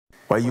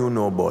What you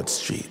know about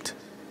street?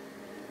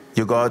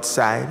 You go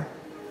outside,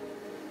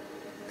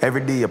 every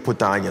day you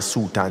put on your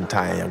suit and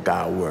tie and you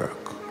go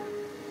work.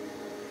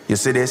 You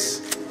see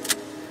this?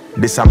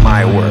 This is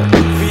my work.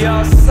 We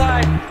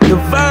outside, the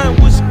van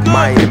was good.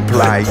 My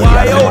employee,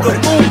 Wayno, the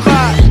moon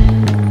high.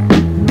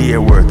 They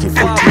working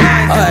for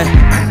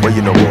you. What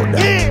you know about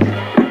that?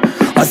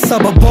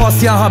 सब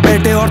boss यहाँ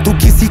बैठे और तू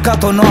किसी का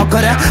तो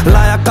नौकर है।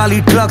 लाया काली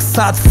ट्रक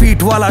 7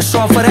 फीट वाला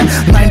शॉफर है।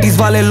 90s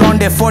वाले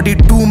लौंडे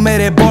 42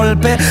 मेरे बॉल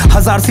पे।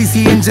 1000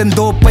 सीसी इंजन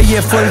 2 पहिए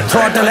फुल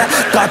थ्रॉटल है।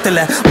 कातिल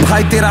है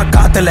भाई तेरा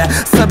कातिल है,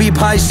 सभी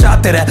भाई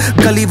शातिर है।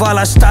 गली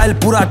वाला स्टाइल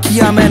पूरा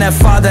किया मैंने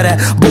फादर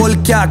है। बोल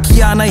क्या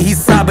किया नहीं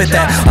साबित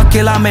है।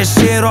 अकेला में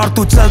शेर और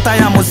तू चलता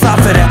या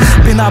मुसाफिर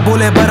है। बिना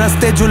बोले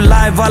बरसते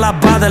जुलाई वाला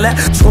बादल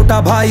है।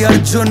 छोटा भाई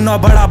अर्जुन और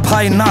बड़ा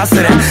भाई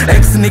नासिर है।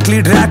 एक्स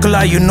निकली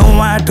Dracula, you know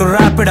I had to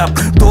wrap it up.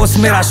 दोस्त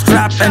मेरा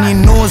strapped and he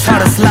knows how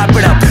to slap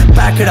it up,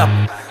 back it up.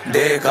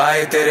 देख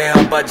आए तेरे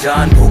अब्बा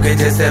जान भूखे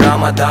जैसे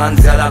रामदान,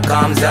 ज्यादा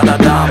काम ज्यादा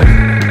दाम.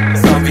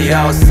 Some be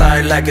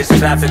outside like it's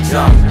traffic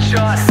jam.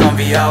 Some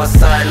be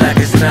outside like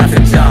it's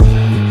traffic jam.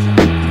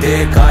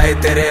 देख आए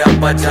तेरे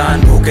अब्बा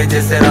जान भूखे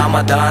जैसे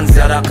रामदान,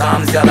 ज्यादा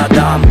काम ज्यादा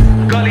दाम.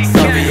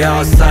 Some be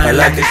outside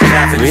like it's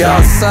traffic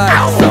jam.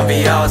 Some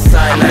be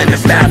outside like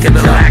it's back of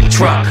the black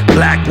truck,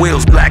 black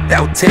wheels, blacked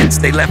out tints.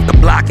 They left the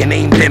block and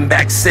ain't been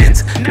back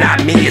since.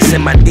 Not me, it's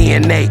in my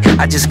DNA.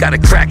 I just got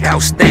a crack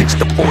house stench.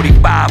 The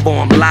 45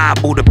 on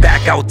liable to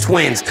back out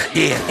twins.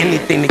 Yeah,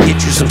 anything to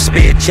get you some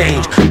spare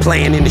change.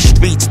 Playing in the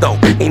streets though,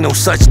 ain't no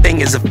such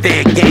thing as a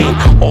fair game.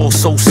 All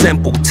so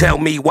simple, tell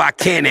me why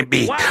can't it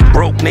be?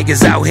 Broke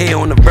niggas out here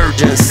on the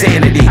verge of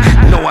insanity.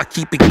 Know I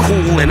keep it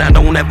cool and I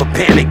don't ever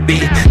panic,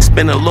 B.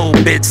 Spend a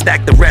little bit,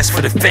 stack the rest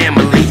for the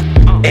family.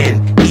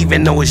 And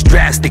even though it's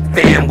drastic,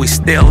 fam, we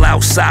still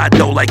outside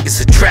though like it's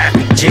a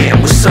traffic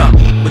jam. What's up?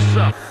 What's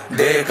up?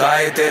 देख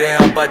आए तेरे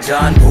अब्बा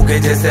जान भूखे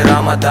जैसे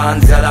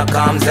रामदान, ज्यादा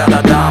काम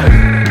ज्यादा दाम.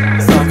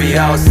 Some be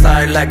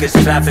outside like it's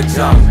traffic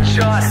jam.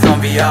 Some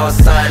be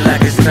outside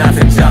like it's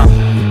traffic jam.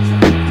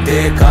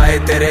 देख आए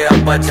तेरे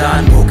अब्बा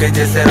जान भूखे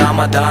जैसे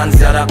रामदान,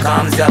 ज्यादा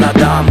काम ज्यादा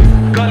दाम.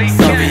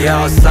 Some be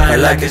outside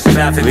like it's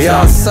traffic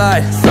jam.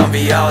 Some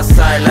be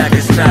outside like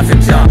it's traffic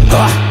jam.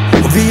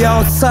 We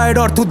outside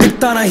और तू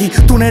दिखता नहीं.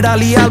 तूने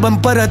डाली एल्बम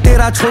पर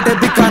तेरा छोटे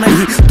बिका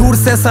नहीं. दूर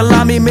से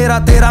सलामी मेरा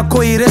तेरा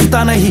कोई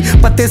रिश्ता नहीं.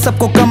 पत्ते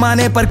सबको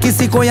कमाने पर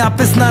किसी को यहाँ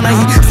पिसना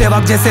नहीं.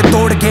 सेवक जैसे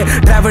तोड़ के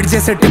ड्राइवर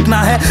जैसे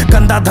टिकना है.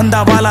 गंदा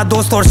धंधा वाला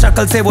दोस्त और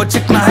शक्ल से वो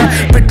चिकना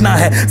है. पिटना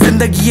है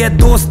जिंदगी है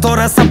दोस्त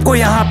और सबको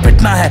यहाँ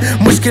पिटना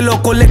है. मुश्किलों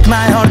को लिखना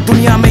है और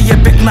दुनिया में ये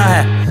बिकना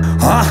है.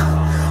 हाँ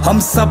हम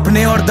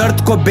सपने और दर्द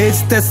को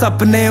बेचते,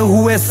 सपने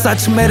हुए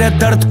सच मेरे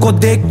दर्द को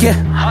देख के.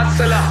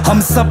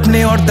 हम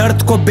सपने और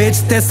दर्द को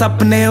बेचते,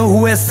 सपने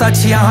हुए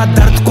सच यहाँ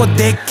दर्द को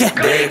देख के.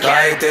 देख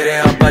आए तेरे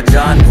अब्बा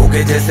जान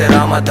भूखे जैसे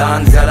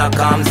रामदान, ज्यादा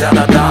काम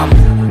ज्यादा दाम.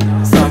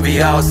 Some be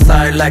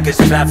outside like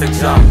it's traffic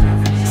jam.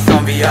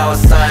 Some be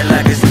outside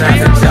like it's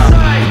traffic jam.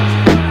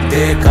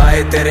 देख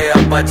आए तेरे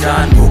अब्बा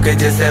जान भूखे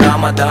जैसे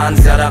रामदान,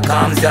 ज्यादा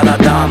काम ज्यादा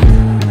दाम.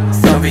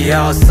 Some be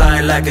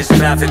outside like it's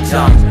traffic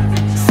jam.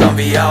 Some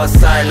be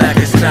outside like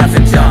it's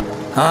traffic jam.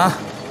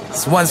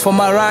 This one's for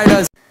my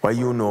riders. What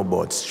you know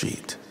about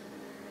street?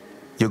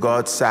 You go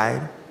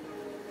outside,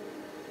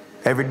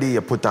 every day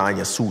you put on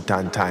your suit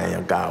and tie and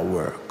you go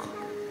work.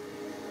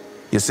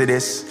 You see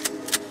this?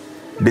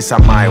 This is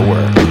my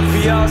work.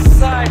 We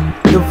outside,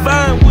 the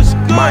van was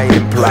good. My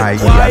employee,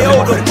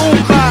 Wayno, the moon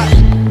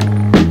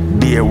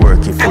high. they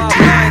working for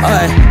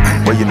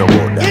you. What you know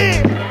about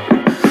that?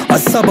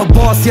 सब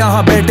boss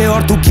यहाँ बैठे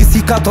और तू किसी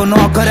का तो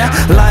नौकर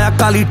है. लाया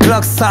काली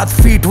ट्रक 7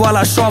 फीट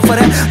वाला शॉफर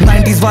है.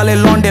 90s वाले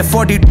लौंडे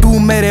 42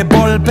 मेरे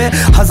बॉल पे.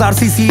 1000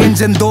 सीसी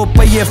इंजन 2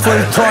 पहिए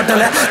फुल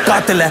थ्रॉटल है.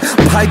 कातिल है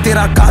भाई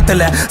तेरा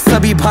कातिल है,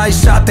 सभी भाई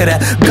शातिर है.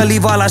 गली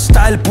वाला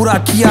स्टाइल पूरा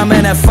किया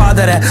मैंने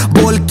फादर है.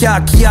 बोल क्या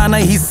किया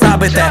नहीं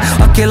साबित है.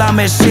 अकेला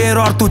में शेर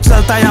और तू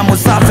चलता या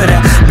मुसाफिर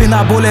है.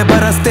 बिना बोले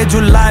बरसते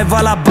जुलाई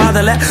वाला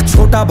बादल है.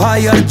 छोटा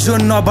भाई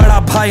अर्जुन और बड़ा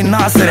भाई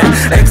नासिर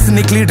है. एक्स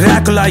निकली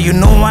Dracula, you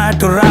know I had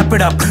to wrap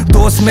it up.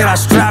 दोस्त मेरा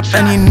strapped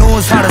and he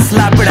knows how to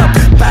slap it up,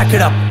 back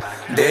it up.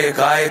 देख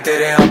आए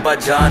तेरे अब्बा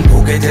जान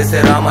भूखे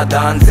जैसे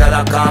रामदान,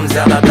 ज्यादा काम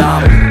ज्यादा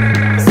दाम.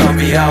 Some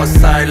be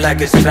outside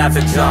like it's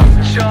traffic jam.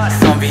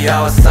 Some be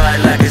outside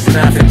like it's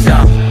traffic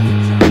jam.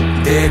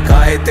 देख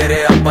आए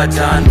तेरे अब्बा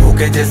जान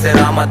भूखे जैसे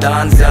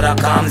रामदान, ज्यादा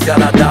काम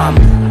ज्यादा दाम.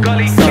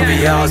 Some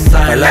be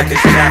outside like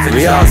it's traffic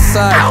jam.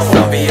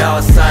 Some be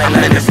outside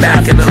like it's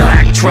back traffic of the jam.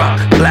 black truck,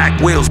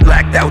 black wheels,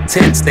 blacked out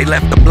tints. They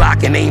left the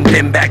block and ain't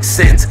been back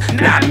since.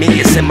 Not me,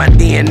 it's in my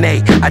DNA.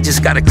 I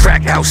just got a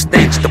crack house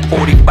stench. The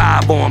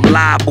 45 on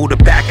liable to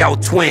back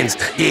out twins.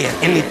 Yeah,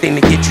 anything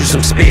to get you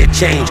some spare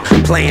change.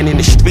 Playing in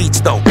the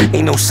streets though,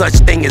 ain't no such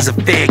thing as a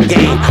fair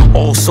game.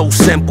 All so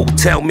simple,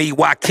 tell me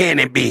why can't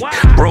it be?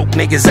 Broke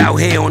niggas out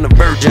here on the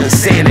verge of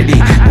insanity.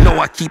 Know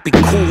I keep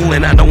it cool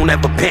and I don't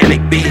ever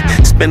panic, B.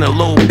 Spend a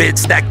little bit,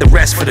 stack the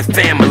rest for the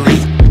family.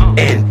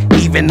 And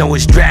even even though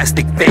it's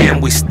drastic,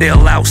 fam, we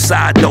still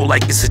outside though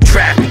like it's a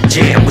traffic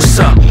jam. What's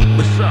up?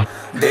 What's up?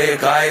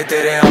 देख आए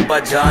तेरे अब्बा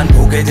जान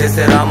भूखे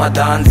जैसे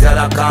रामदान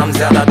ज्यादा काम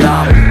ज्यादा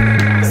दाम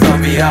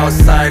Some be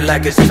outside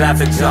like it's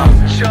traffic jam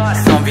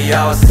Some be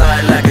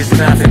outside like it's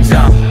traffic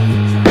jam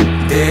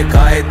देख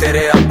आए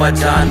तेरे अब्बा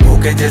जान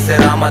भूखे जैसे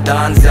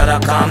रामदान ज्यादा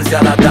काम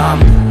ज्यादा दाम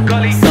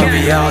Some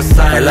be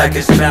outside like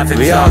it's traffic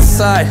jam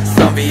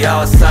Some be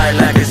outside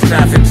like it's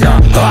traffic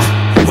jam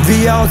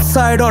We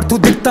outside और तू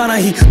दिखता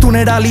नहीं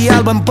तूने डाली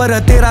एल्बम पर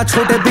तेरा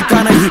छोटे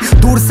बिका नहीं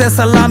दूर से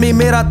सलामी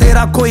मेरा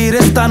तेरा कोई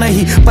रिश्ता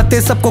नहीं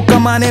पत्ते सबको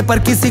कमाने पर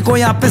किसी को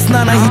यहाँ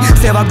पिसना नहीं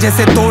सेवक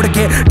जैसे तोड़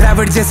के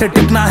ड्राइवर जैसे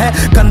टिकना है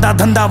गंदा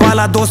धंधा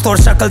वाला दोस्त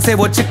और शक्ल से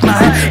वो चिकना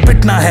है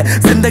पिटना है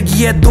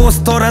जिंदगी है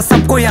दोस्त और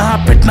सबको यहाँ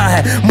पिटना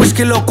है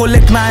मुश्किलों को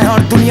लिखना है और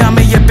दुनिया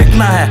में ये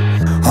बिकना है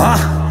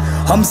हाँ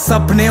हम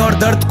सपने और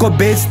दर्द को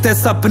बेचते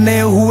सपने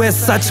हुए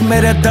सच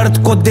मेरे दर्द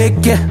को देख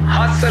के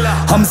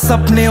हम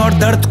सपने और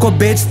दर्द को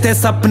बेचते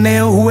सपने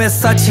हुए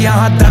सच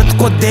यहाँ दर्द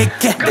को देख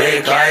के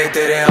देख आए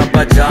तेरे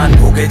अब्बा जान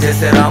भूखे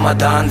जैसे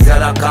रामदान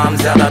ज्यादा काम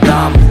ज्यादा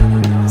दाम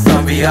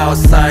Some be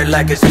outside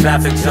like it's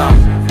traffic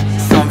jam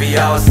Some be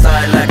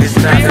outside like it's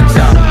traffic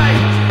jam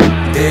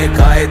देख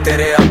आए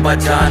तेरे अब्बा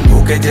जान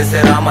भूखे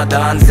जैसे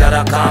रामदान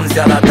ज्यादा काम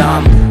ज्यादा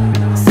दाम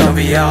Some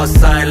be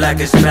outside like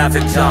it's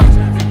traffic jam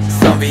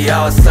Some be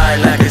outside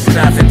like it's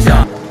traffic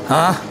jam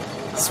Huh?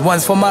 This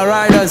one's for my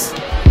riders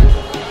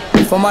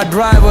For my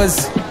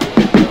drivers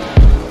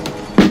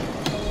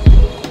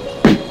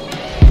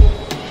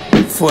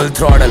Full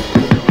throttle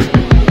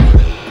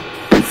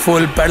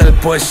Full pedal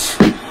push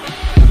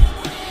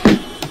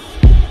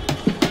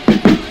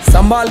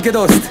संभाल के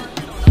दोस्त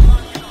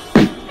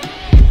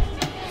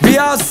We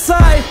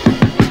outside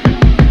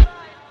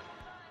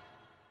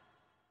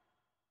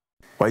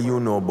What you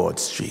know about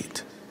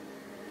street?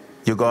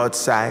 You go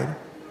outside,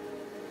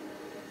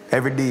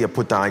 every day you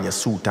put on your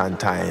suit and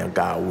tie and you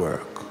go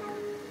work.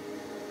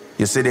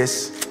 You see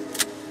this?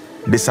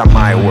 This is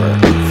my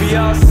work. We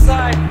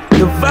outside,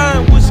 the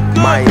vine was good.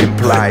 My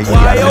employee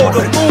Wayno,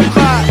 the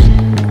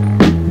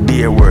boom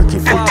they're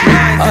working for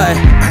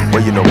you.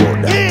 What you know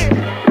about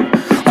that?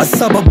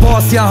 सब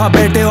boss यहाँ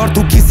बैठे और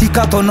तू किसी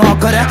का तो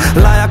नौकर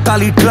है लाया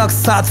काली ट्रक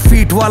 7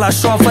 फीट वाला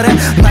शॉफर है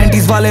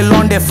 90s वाले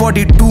लौंडे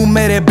 42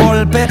 मेरे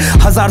बॉल पे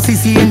 1000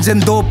 सीसी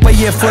इंजन 2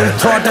 पहिए फुल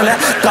थ्रॉटल है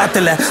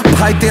कातिल है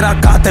भाई तेरा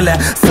कातिल है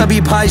सभी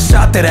भाई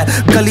शातिर है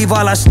गली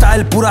वाला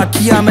स्टाइल पूरा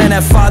किया मैंने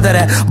फादर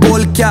है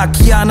बोल क्या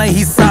किया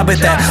नहीं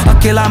साबित है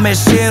अकेला में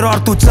शेर और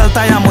तू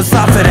चलता या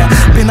मुसाफिर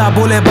है बिना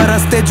बोले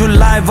बरसते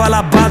जुलाई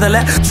वाला बादल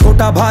है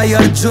छोटा भाई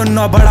अर्जुन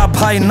और बड़ा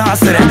भाई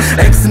नासिर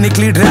है एक्स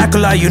निकली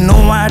Dracula you know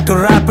I had to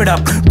wrap it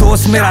up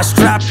दोस्त मेरा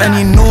strap and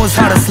he knows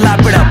how to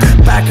slap it up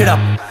back it up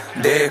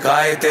देख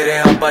आए तेरे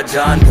अब्बा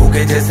जान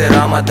भूखे जैसे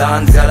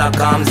रामदान ज्यादा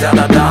काम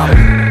ज्यादा दाम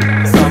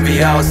Some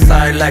be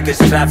outside like it's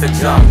traffic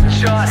jam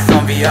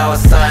Some be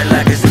outside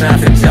like it's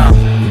traffic jam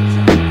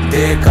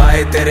देख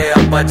आए तेरे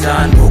अब्बा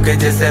जान भूखे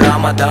जैसे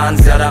रामदान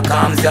ज्यादा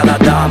काम ज्यादा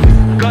दाम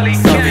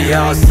Some be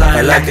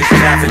outside like it's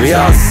traffic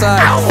jam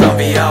Some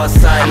be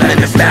outside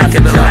like it's Back traffic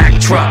of the jam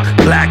black truck,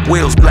 black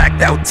wheels,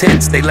 blacked out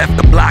tints. They left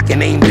the block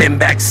and ain't been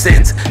back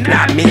since.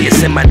 Not me,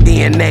 it's in my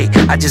DNA.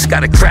 I just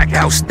got a crack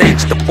house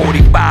stench. The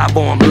 45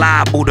 on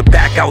liable to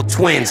back out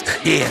twins.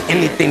 Yeah,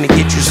 anything to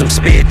get you some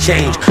spare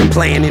change.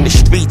 Playing in the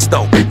streets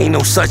though, ain't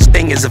no such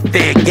thing as a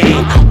fair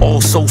game.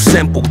 All so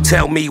simple,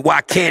 tell me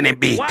why can't it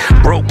be?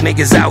 Broke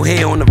niggas out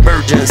here on the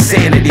verge of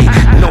insanity.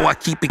 Know I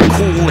keep it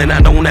cool and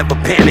I don't ever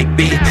panic,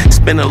 B.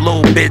 Spend a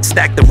little bit,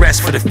 stack the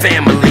rest for the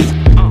family.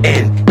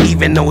 And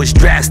even though it's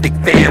drastic,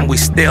 fam, we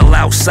still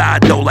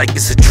outside though like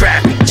it's a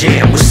traffic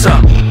jam. What's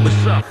up?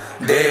 What's up?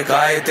 देख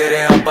आए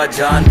तेरे अब्बा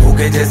जान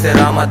भूखे जैसे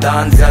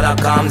रामदान ज्यादा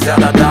काम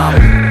ज्यादा दाम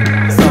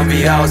Some be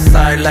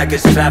outside like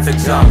it's traffic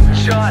jam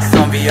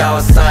Some be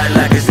outside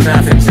like it's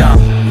traffic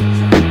jam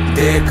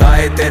देख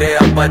आए तेरे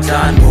अब्बा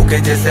जान भूखे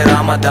जैसे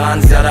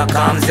रामदान ज्यादा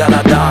काम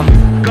ज्यादा दाम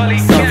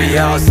Some be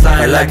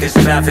outside like it's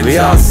traffic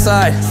jam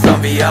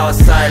Some be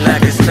outside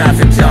like it's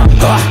traffic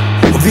jam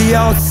We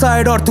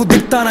outside और तू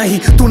दिखता नहीं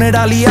तूने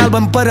डाली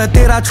एल्बम पर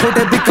तेरा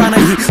छोटे बिका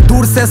नहीं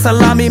दूर से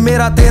सलामी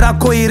मेरा तेरा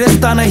कोई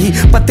रिश्ता नहीं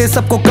पत्ते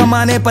सबको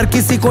कमाने पर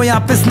किसी को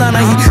यहाँ पिसना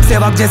नहीं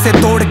सेवक जैसे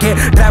तोड़ के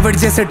ड्राइवर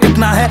जैसे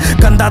टिकना है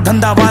गंदा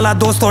धंधा वाला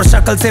दोस्त और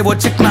शक्ल से वो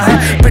चिकना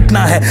है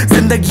पिटना है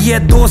जिंदगी है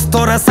दोस्त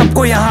और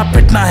सबको यहाँ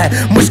पिटना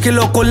है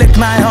मुश्किलों को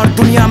लिखना है और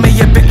दुनिया में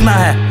ये बिकना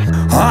है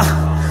हाँ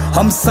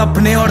हम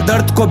सपने और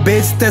दर्द को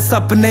बेचते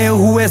सपने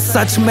हुए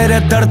सच मेरे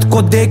दर्द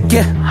को देख के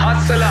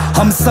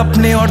हम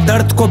सपने और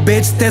दर्द को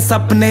बेचते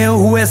सपने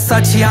हुए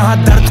सच यहाँ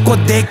दर्द को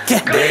देख के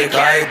देख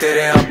आए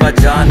तेरे अब्बा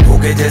जान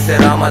भूखे जैसे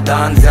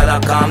रामदान ज्यादा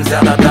काम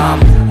ज्यादा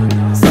दाम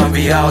Some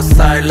be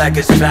outside like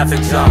it's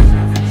traffic jam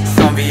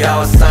Some be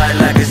outside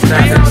like it's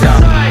traffic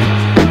jam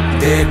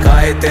देख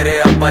आए तेरे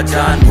अब्बा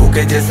जान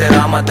भूखे जैसे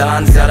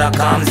रामदान ज्यादा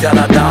काम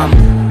ज्यादा दाम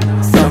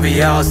Some be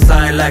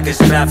outside like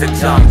it's traffic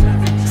jam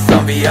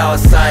Some be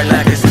outside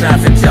like it's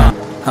traffic jam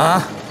Huh?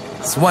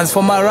 This one's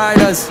for my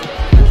riders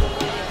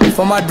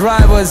For my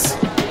drivers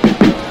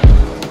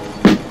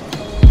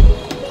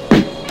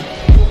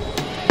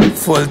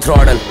Full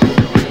throttle,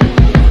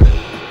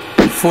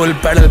 full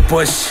pedal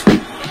push.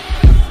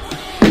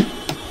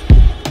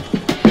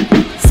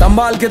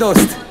 संभाल के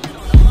दोस्त.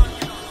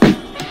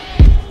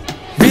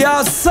 We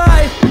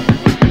outside.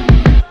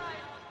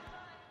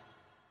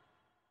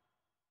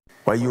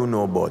 What you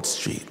know about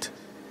street?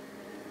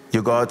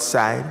 You go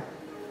outside.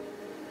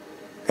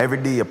 Every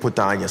day you put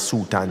on your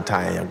suit and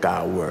tie and you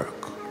go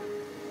work.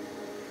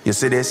 You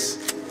see this?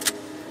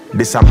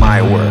 This is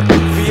my work.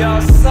 We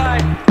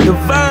outside. The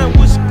van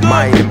was good.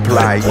 My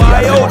employee.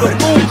 Wayno, the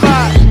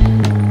moonlight.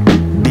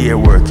 They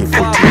working for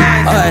you.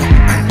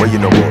 What you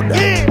know about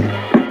that?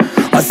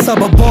 सब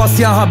boss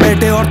यहाँ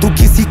बैठे और तू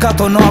किसी का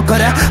तो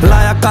नौकर है.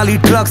 लाया काली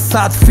ट्रक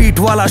 7 फीट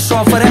वाला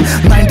शॉफर है.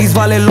 90s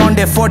वाले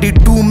लौंडे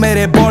 42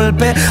 मेरे बॉल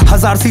पे.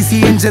 1000 सीसी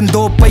इंजन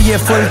 2 पहिए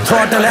फुल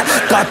थ्रॉटल है.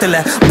 कातिल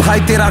है भाई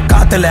तेरा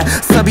कातिल है.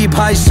 सभी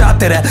भाई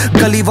शातिर है.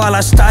 गली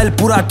वाला स्टाइल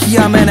पूरा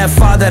किया मैंने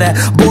फादर है.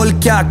 बोल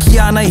क्या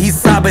किया नहीं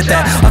साबित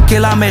है.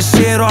 अकेला में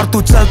शेर और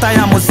तू चलता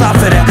या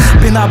मुसाफिर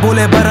है. बिना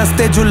बोले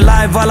बरसते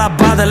जुलाई वाला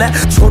बादल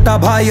है. छोटा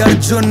भाई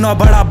अर्जुन और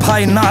बड़ा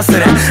भाई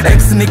नासिर है.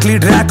 एक्स निकली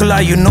Dracula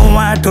you know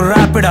I had to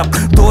rap it up.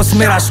 दोस्त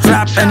मेरा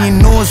strapped and he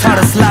knows how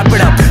to slap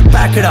it up.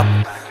 Back it up.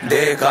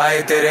 देख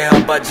आए तेरे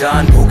अब्बा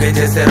जान भूखे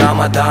जैसे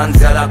रामदान.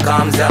 ज्यादा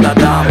काम ज्यादा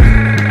दाम.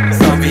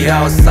 Some be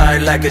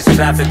outside like it's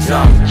traffic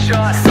jam.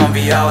 Some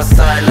be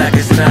outside like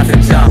it's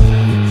traffic jam.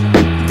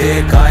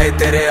 देख आए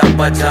तेरे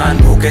अब्बा जान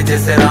भूखे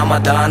जैसे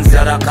रामदान.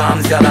 ज्यादा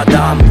काम ज्यादा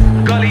दाम.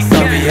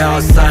 Some be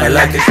outside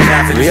like it's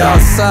traffic jam.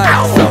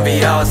 Some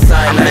be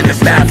outside like it's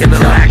Back traffic in the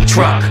black jam.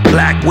 truck,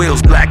 black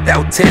wheels, blacked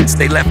out tints.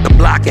 They left the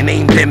block and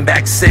ain't been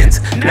back since.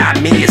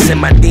 Not me, it's in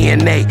my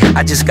DNA.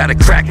 I just got a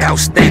crack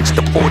house stench.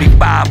 The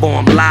 45 or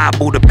I'm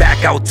liable to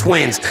back out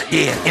twins.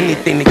 Yeah,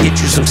 anything to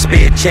get you some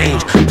spare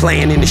change.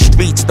 Playing in the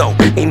streets though,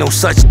 ain't no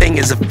such thing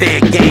as a fair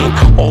game.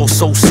 All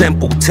so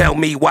simple, tell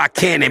me why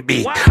can't it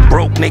be?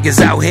 Broke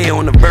niggas out here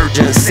on the verge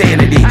of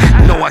insanity.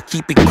 No, I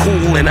keep it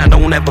cool and I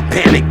don't ever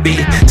panic, B.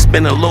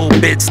 Spend a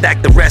little bit,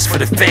 stack the rest for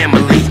the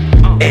family.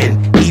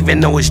 And even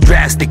though it's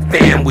drastic,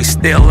 fam, we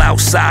still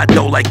outside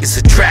though like it's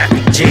a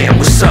traffic jam.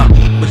 What's up?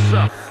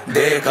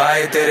 देख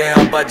आए तेरे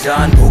अब्बा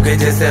जान भूखे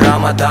जैसे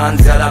रामदान.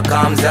 ज्यादा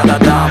काम ज्यादा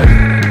दाम.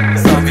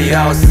 Some be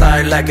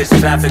outside like it's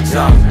traffic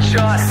jam.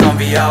 Some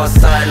be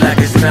outside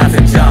like it's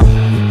traffic jam.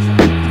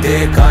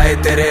 देख आए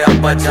तेरे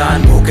अब्बा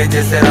जान भूखे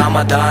जैसे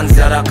रामदान.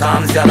 ज्यादा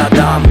काम ज्यादा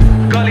दाम.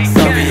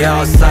 Some be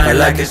outside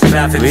like it's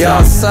traffic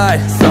jam.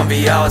 Some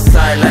be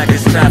outside like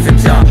it's traffic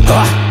jam.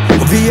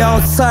 We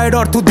outside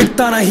और तू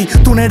दिखता नहीं.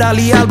 तूने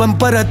डाली एल्बम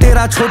पर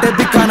तेरा छोटे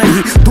बिका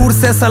नहीं. दूर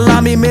से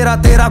सलामी मेरा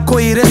तेरा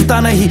कोई रिश्ता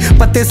नहीं.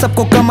 पत्ते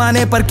सबको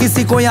कमाने पर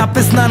किसी को यहाँ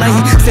पिसना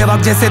नहीं.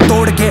 सेवक जैसे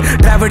तोड़ के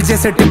ड्राइवर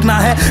जैसे टिकना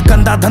है.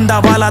 गंदा धंधा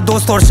वाला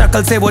दोस्त और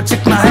शक्ल से वो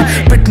चिकना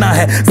है. पिटना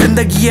है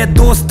जिंदगी है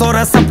दोस्त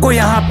और सबको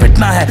यहाँ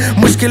पिटना है.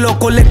 मुश्किलों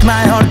को लिखना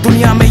है और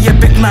दुनिया में ये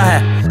बिकना है.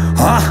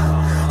 हाँ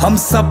हम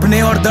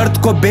सपने और दर्द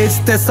को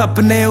बेचते.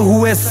 सपने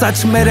हुए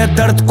सच मेरे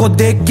दर्द को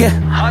देख के.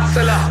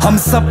 हम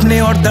सपने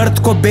और दर्द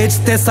को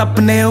बेचते.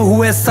 सपने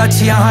हुए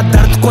सच यहाँ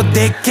दर्द को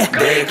देख के.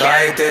 देख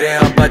आए तेरे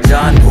अब्बा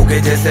जान भूखे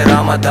जैसे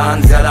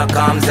रामदान. ज्यादा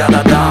काम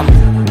ज्यादा दाम.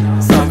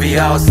 Some be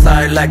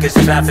outside like it's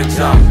traffic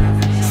jam.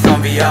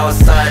 Some be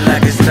outside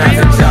like it's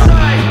traffic jam.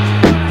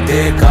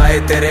 देख आए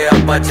तेरे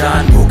अब्बा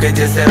जान भूखे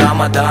जैसे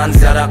रामदान.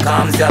 ज्यादा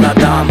काम ज्यादा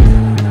दाम.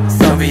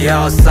 Some be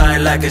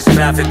outside like it's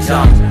traffic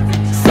jam.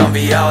 Some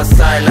be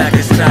outside like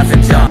it's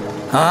traffic jam.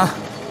 Huh?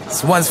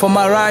 This one's for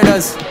my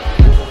riders,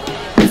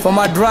 for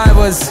my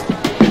drivers.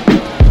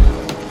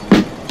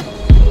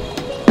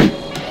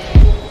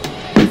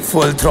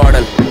 Full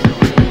throttle,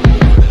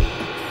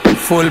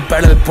 full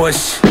pedal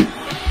push.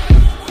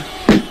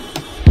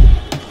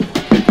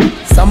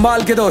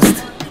 संभाल के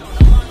दोस्त.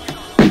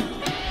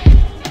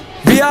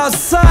 We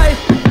outside.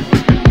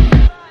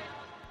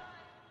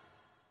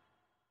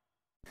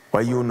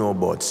 What you know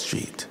about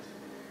street?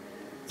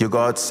 You go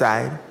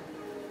outside.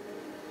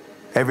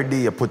 Every day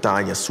you put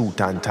on your suit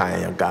and tie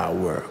and you go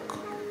work.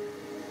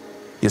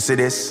 You see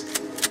this?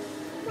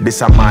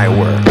 This is my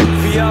work.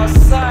 We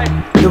outside.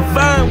 The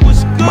van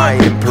was good. My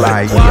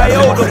employee.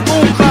 Wayno, the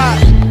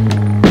moonlight.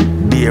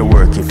 They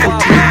working for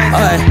you.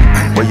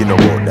 What you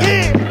know about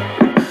that?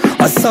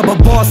 सब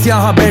boss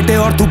यहाँ बैठे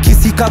और तू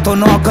किसी का तो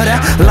नौकर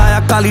है. लाया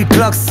काली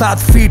ट्रक 7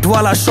 फीट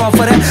वाला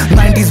शॉफर है.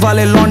 90s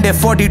वाले लौंडे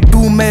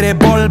 42 मेरे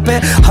बॉल पे.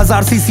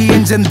 1000 सीसी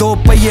इंजन 2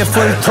 पहिए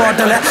फुल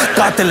थ्रॉटल है.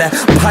 कातिल है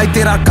भाई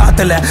तेरा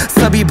कातिल है.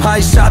 सभी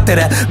भाई शातिर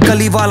है.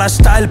 गली वाला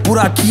स्टाइल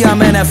पूरा किया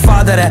मैंने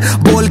फादर है.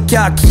 बोल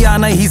क्या किया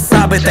नहीं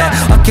साबित है.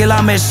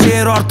 अकेला में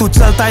शेर और तू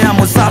चलता या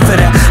मुसाफिर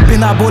है.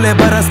 बिना बोले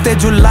बरसते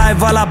जुलाई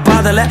वाला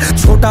बादल है.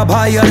 छोटा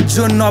भाई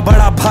अर्जुन और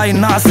बड़ा भाई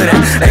नासिर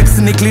है. एक्स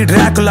निकली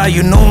Dracula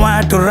you know I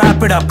had to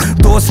rap it up.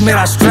 दोस्त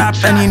मेरा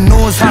strapped and he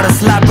knows how to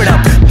slap it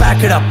up.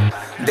 Back it up.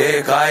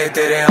 देख आए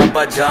तेरे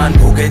अब्बा जान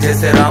भूखे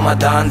जैसे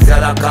रामदान.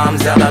 ज्यादा काम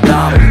ज्यादा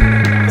दाम.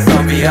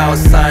 Some be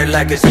outside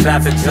like it's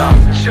traffic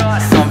jam.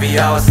 Some be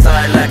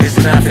outside like it's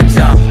traffic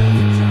jam.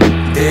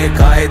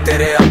 देख आए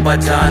तेरे अब्बा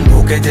जान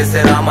भूखे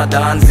जैसे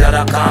रामदान.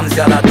 ज्यादा काम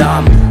ज्यादा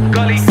दाम.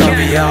 Some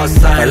be be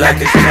outside like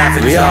it's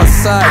traffic We jam.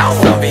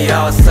 outside. Some be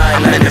outside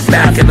I'm like in the it's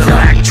back traffic of the jam.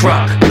 black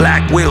truck,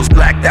 black wheels,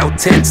 blacked out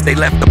tints. They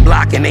left the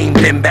block and ain't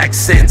been back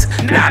since.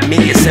 Not me,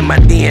 it's in my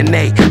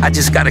DNA. I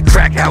just got a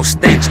crack house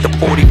stench. The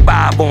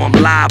 45 on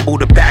liable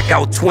to back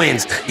out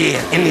twins. Yeah,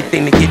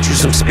 anything to get you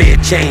some spare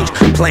change.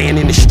 Playing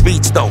in the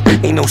streets though,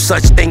 ain't no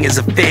such thing as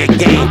a fair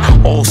game.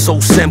 All so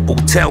simple,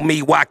 tell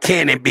me why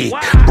can't it be?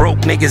 Broke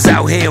niggas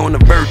out here on the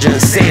verge of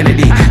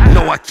insanity.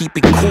 Know I keep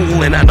it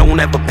cool and I don't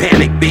ever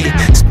panic, B.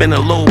 Spend a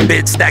little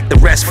bit, stack the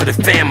rest for the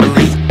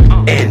family.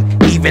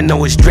 And even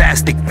though it's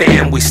drastic,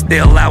 fam, we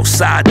still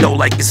outside though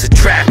like it's a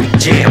traffic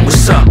jam.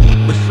 What's up?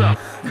 What's up?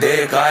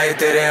 देख आए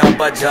तेरे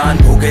अब्बा जान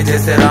भूखे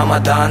जैसे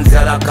रामदान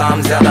ज्यादा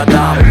काम ज्यादा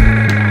दाम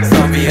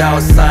Some be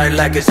outside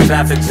like it's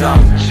traffic jam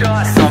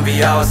Some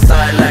be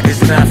outside like it's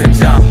traffic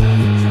jam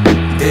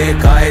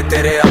देख आए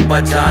तेरे अब्बा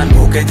जान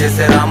भूखे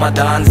जैसे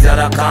रामदान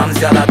ज्यादा काम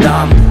ज्यादा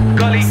दाम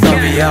Some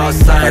be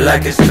outside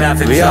like it's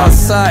traffic We jam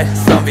outside.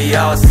 Some be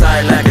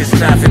outside like it's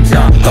traffic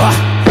jam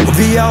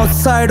We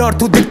outside और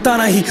तू दिखता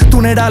नहीं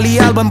तूने डाली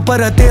एल्बम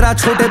पर तेरा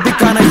छोटे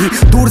बिका नहीं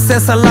दूर से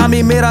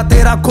सलामी मेरा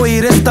तेरा कोई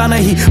रिश्ता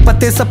नहीं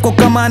पत्ते सबको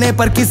कमाने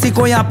पर किसी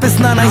को यहाँ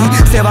पिसना नहीं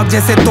सेवक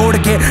जैसे तोड़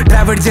के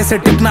ड्राइवर जैसे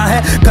टिकना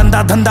है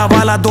गंदा धंधा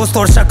वाला दोस्त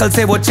और शक्ल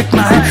से वो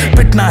चिकना है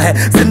पिटना है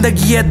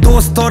जिंदगी है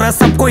दोस्त और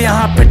सबको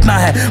यहाँ पिटना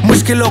है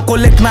मुश्किलों को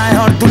लिखना है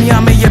और दुनिया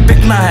में ये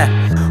बिकना है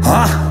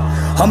हाँ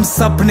हम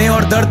सपने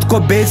और दर्द को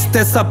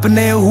बेचते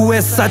सपने हुए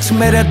सच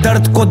मेरे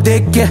दर्द को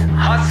देख के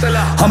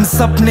हम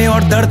सपने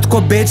और दर्द को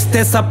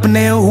बेचते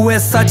सपने हुए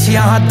सच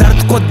यहाँ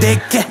दर्द को देख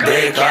के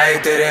देख आए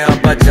तेरे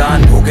अब्बा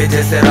जान भूखे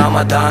जैसे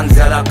रामदान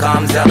ज्यादा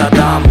काम ज्यादा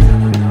दाम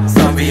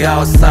Some be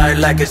outside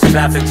like it's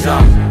traffic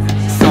jam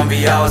Some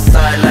be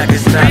outside like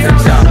it's traffic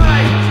jam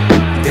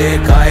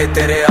देख आए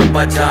तेरे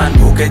अब्बा जान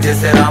भूखे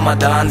जैसे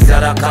रामदान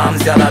ज्यादा काम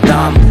ज्यादा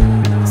दाम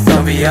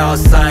Some be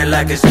outside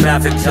like it's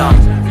traffic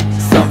jam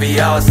Some be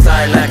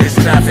outside like it's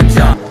traffic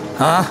jam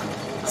Huh?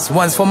 This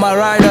one's for my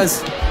riders,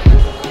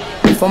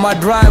 for my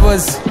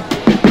drivers.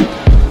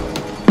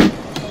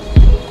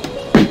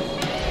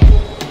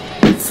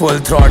 Full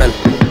throttle,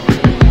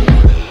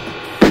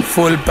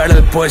 full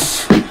pedal push.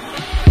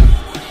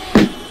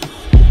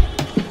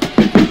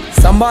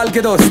 संभाल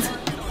के दोस्त.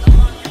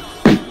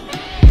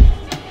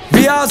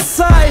 We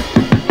outside.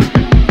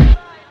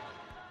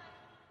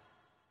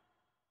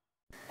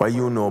 What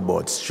you know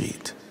about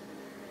street?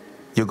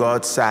 You go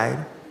outside,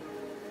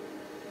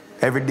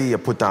 every day you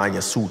put on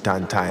your suit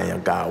and tie and you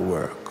go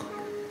work.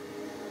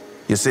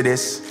 You see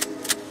this?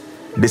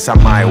 This is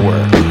my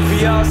work.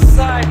 We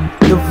outside,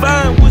 the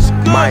vine was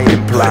good. My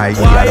employee,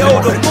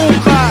 Wayno, the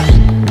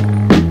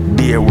boom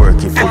they're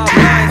working for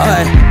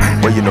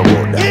you. What you know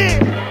about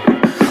that?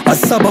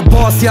 सब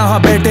boss यहाँ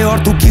बैठे और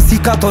तू किसी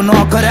का तो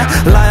नौकर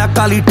है लाया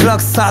काली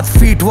ट्रक 7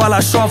 फीट वाला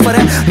शॉफर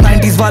है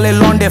 90s वाले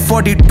लौंडे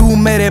 42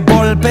 मेरे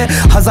बॉल पे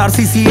 1000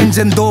 सीसी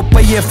इंजन 2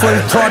 पहिए फुल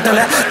थ्रॉटल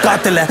है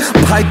कातिल है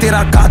भाई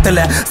तेरा कातिल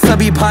है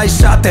सभी भाई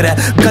शातिर है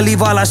गली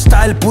वाला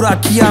स्टाइल पूरा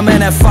किया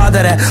मैंने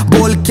फादर है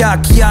बोल क्या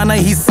किया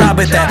नहीं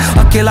साबित है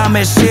अकेला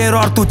में शेर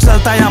और तू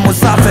चलता या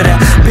मुसाफिर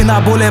है बिना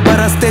बोले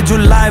बरसते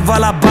जुलाई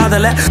वाला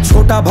बादल है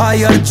छोटा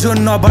भाई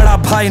अर्जुन और बड़ा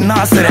भाई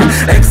नासिर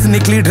है एक्स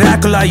निकली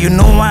Dracula you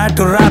know I had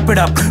to wrap it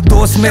up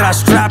दोस्त मेरा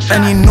strapped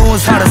and he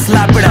knows how to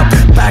slap it up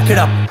back it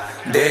up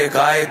देख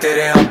आए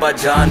तेरे अब्बा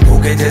जान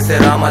भूखे जैसे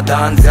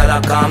रामदान ज्यादा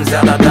काम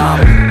ज्यादा दाम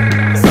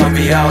Some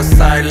be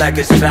outside like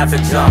it's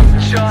traffic jam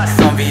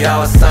Some be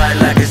outside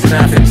like it's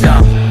traffic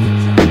jam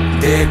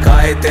देख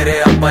आए तेरे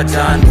अब्बा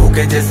जान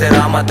भूखे जैसे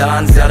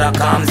रामदान ज्यादा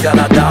काम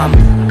ज्यादा दाम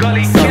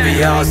Some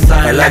be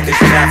outside like it's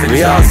traffic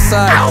jam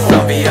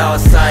Some be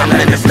outside I'm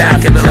like in it's the back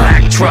of traffic the jam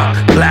black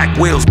truck, black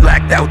wheels,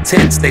 blacked out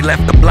tints. They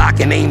left the block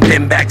and ain't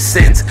been back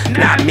since.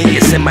 Not me,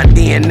 it's in my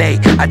DNA.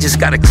 I just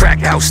got a crack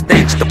house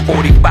stench. The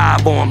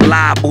 45 on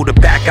liable to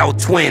back out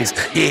twins.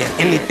 Yeah,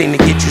 anything to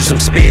get you some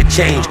spare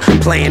change.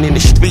 Playing in the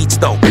streets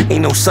though,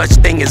 ain't no such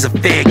thing as a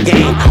fair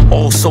game.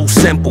 All so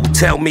simple,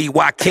 tell me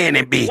why can't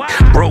it be?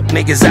 Broke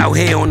niggas out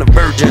here on the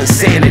verge of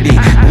insanity.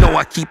 Know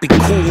I keep it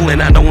cool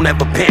and I don't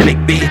ever panic,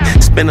 B.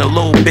 Spend a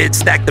little bit,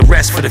 stack the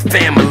rest for the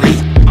family.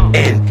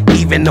 And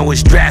even though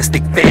it's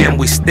drastic, fam,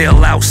 we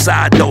still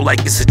outside though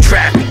like it's a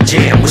traffic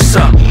jam. What's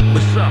up?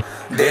 What's up?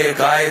 देख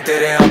आए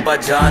तेरे अब्बा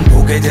जान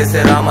भूखे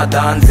जैसे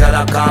रामदान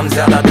ज्यादा काम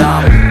ज्यादा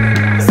दाम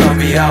Some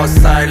be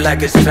outside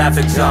like it's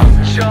traffic jam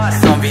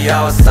Some be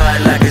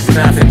outside like it's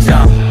traffic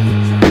jam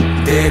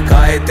देख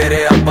आए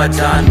तेरे अब्बा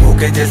जान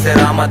भूखे जैसे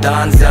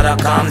रामदान ज्यादा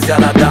काम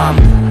ज्यादा दाम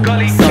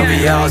Some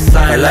be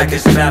outside like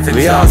it's traffic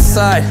We jam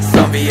outside.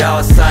 Some be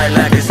outside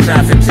like it's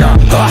traffic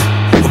jam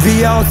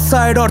We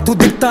outside और तू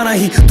दिखता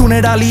नहीं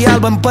तूने डाली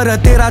एल्बम पर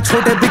तेरा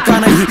छोटे बिका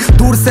नहीं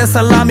दूर से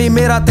सलामी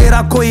मेरा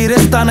तेरा कोई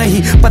रिश्ता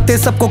नहीं पत्ते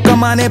सबको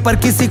कमाने पर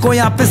किसी को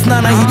यहाँ पिसना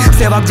नहीं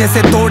सेवक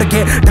जैसे तोड़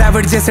के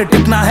ड्राइवर जैसे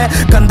टिकना है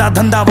गंदा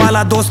धंधा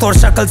वाला दोस्त और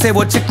शक्ल से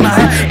वो चिकना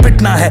है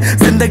पिटना है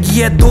जिंदगी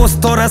है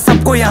दोस्त और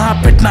सबको यहाँ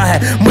पिटना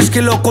है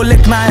मुश्किलों को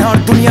लिखना है और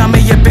दुनिया में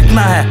ये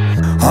बिकना है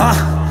हाँ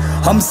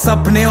हम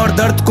सपने और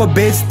दर्द को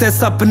बेचते,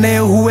 सपने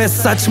हुए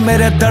सच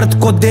मेरे दर्द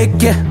को देख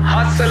के।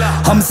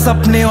 हम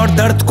सपने और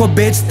दर्द को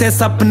बेचते,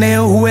 सपने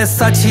हुए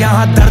सच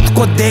यहाँ दर्द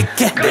को देख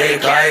के।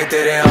 देख आए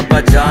तेरे अब्बा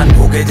जान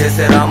भूखे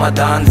जैसे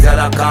रामदान,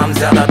 ज्यादा काम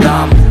ज्यादा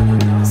दाम।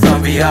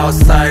 Some be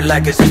outside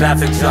like it's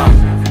traffic jam.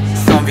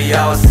 Some be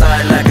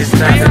outside like it's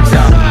traffic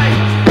jam.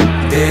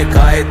 देख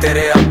आए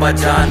तेरे अब्बा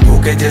जान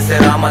भूखे जैसे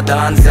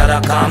रामदान, ज्यादा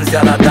काम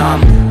ज्यादा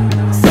दाम।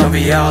 Some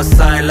be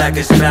outside like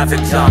it's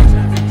traffic jam.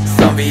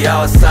 Some be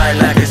outside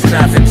like it's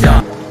traffic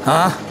jam.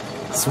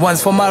 This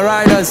one's for my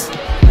riders,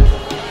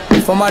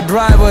 for my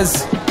drivers.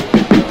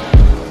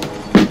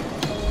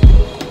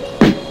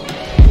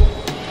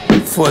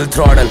 Full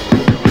throttle,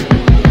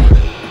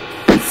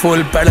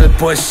 full pedal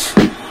push.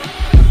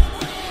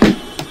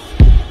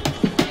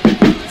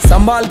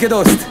 संभाल के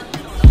दोस्त,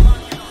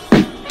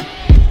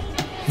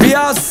 we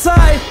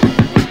outside.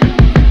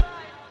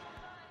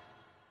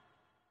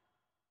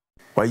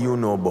 What you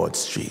know about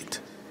street?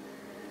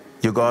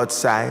 You go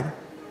outside,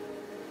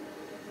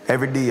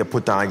 every day you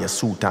put on your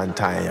suit and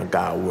tie and you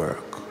go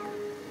work.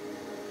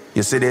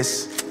 You see this?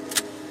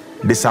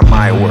 This is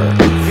my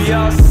work. We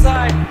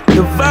outside,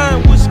 the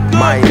vine was good.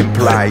 My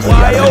employee,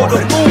 Wayno,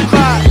 the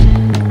moonlight.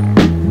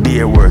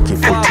 They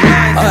working for you.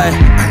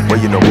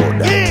 What you know about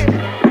that?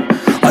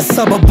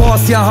 सब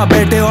boss यहाँ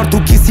बैठे और तू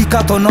किसी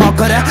का तो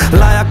नौकर है।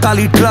 लाया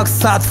काली ट्रक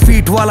 7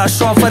 फीट वाला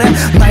शॉफर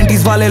है।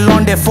 90s वाले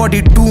लौंडे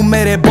 42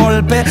 मेरे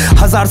बॉल पे।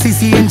 1000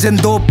 सीसी इंजन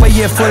 2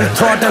 पहिए फुल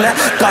थ्रॉटल है।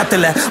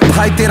 कातिल है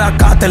भाई तेरा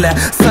कातिल है,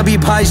 सभी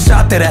भाई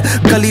शातिर है।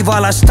 गली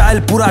वाला स्टाइल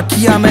पूरा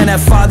किया मैंने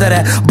फादर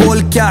है।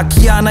 बोल क्या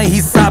किया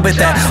नहीं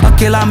साबित है।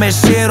 अकेला में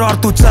शेर और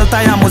तू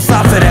चलता या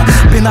मुसाफिर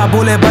है। बिना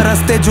बोले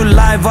बरसते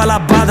जुलाई वाला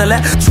बादल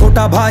है।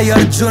 छोटा भाई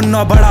अर्जुन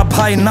और बड़ा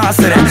भाई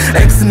नासिर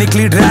है। एक्स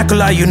निकली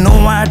Dracula, you know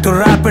I had to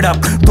rap it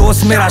up.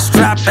 दोस्त मेरा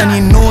strap and he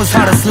knows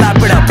how to slap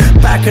it up,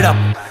 back it up.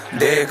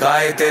 देख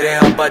आए तेरे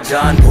अब्बा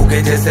जान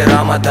भूखे जैसे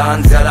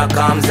रामदान, ज्यादा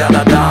काम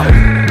ज्यादा दाम।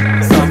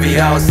 Some be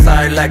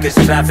outside like it's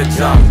traffic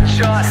jam.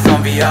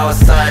 Some be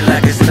outside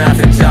like it's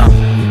traffic jam.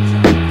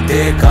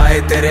 देख आए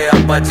तेरे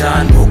अब्बा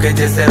जान भूखे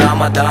जैसे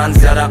रामदान,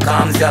 ज्यादा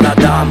काम ज्यादा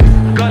दाम।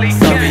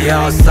 Some be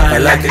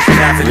outside like it's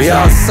traffic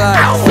jam.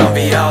 Some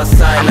be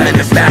outside like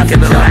it's back traffic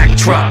of the jam. black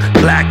truck,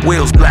 black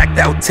wheels, blacked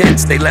out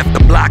tints. They left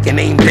the block and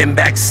ain't been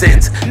back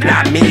since.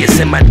 Not me, it's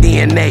in my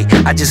DNA.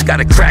 I just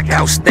got a crack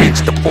house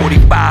stench. The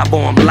 45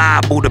 or I'm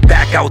liable to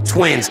back out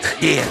twins.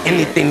 Yeah,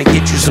 anything to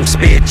get you some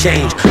spare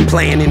change.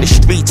 Playing in the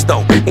streets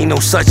though, ain't no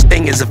such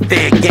thing as a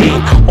fair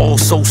game. All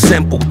so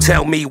simple,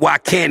 tell me why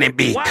can't it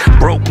be?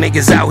 Broke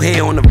niggas out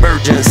here on the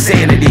verge of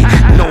insanity.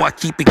 No, I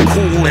keep it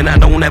cool and I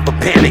don't ever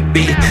panic,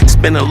 B.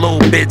 Spend a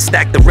little bit,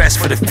 stack the rest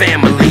for the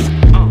family.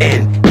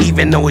 And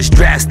even though it's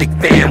drastic,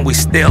 fam, we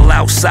still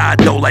outside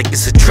though like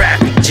it's a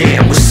traffic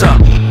jam. What's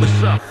up?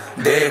 What's up?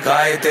 देख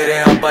आए तेरे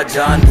अब्बा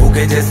जान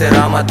भूखे जैसे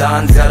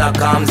रामदान, ज्यादा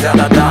काम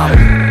ज्यादा दाम।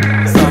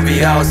 Some be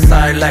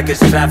outside like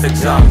it's traffic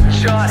jam.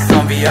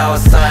 Some be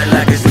outside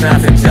like it's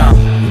traffic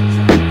jam.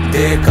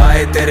 देख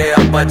आए तेरे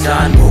अब्बा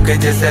जान भूखे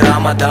जैसे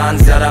रामदान,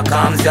 ज्यादा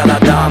काम ज्यादा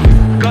दाम।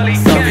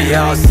 Some be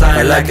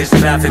outside like it's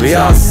traffic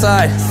jam.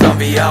 Some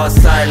be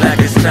outside like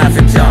it's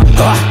traffic jam.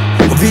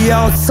 We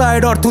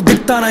outside और तू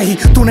दिखता नहीं।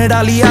 तूने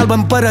डाली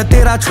एल्बम पर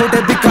तेरा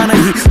छोटे बिका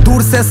नहीं।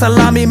 दूर से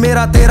सलामी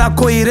मेरा तेरा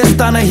कोई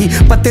रिश्ता नहीं।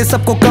 पत्ते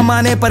सबको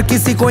कमाने पर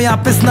किसी को यहाँ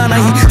पिसना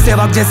नहीं।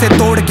 सेवक जैसे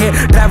तोड़ के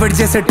ड्राइवर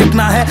जैसे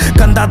टिकना है।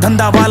 गंदा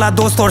धंधा वाला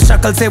दोस्त और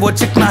शक्ल से वो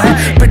चिकना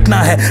है।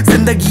 पिटना है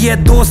जिंदगी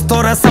है दोस्त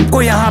और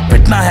सबको यहाँ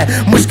पिटना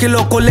है।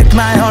 मुश्किलों को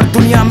लिखना है और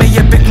दुनिया में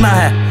ये बिकना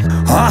है।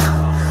 हाँ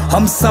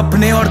हम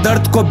सपने और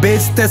दर्द को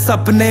बेचते,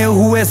 सपने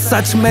हुए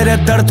सच मेरे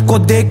दर्द को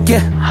देख के।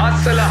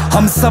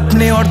 हम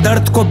सपने और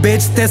दर्द को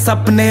बेचते,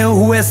 सपने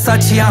हुए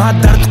सच यहाँ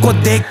दर्द को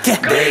देख के।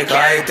 देख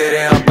आए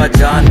तेरे अब्बा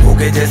जान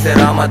भूखे जैसे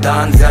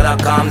रामदान, ज्यादा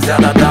काम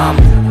ज्यादा दाम।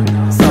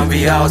 Some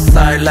be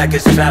outside like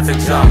it's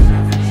traffic jam.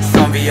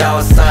 Some be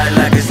outside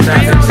like it's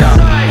traffic jam.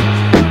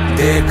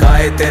 देख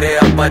आए तेरे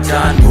अब्बा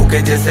जान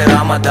भूखे जैसे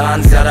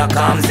रामदान, ज्यादा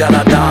काम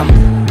ज्यादा दाम।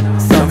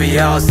 Some be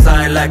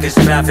outside like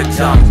it's traffic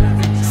jam.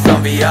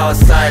 Some be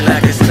outside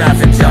like it's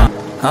traffic jam.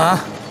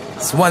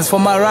 This one's for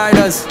my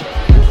riders,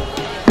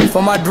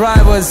 for my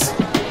drivers.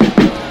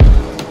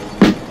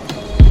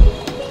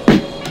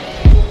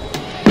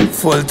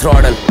 Full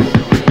throttle,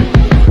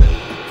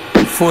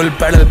 full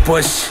pedal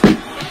push.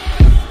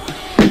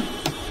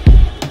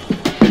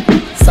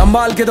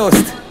 संभाल के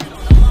दोस्त,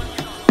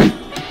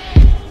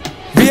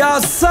 we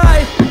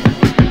outside.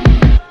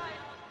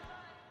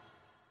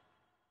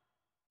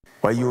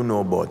 What you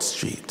know about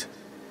street?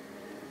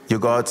 You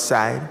go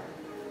outside,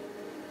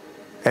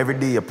 every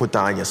day you put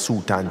on your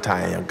suit and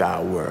tie and you go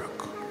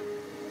work.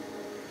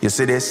 You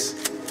see this?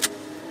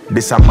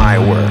 This is my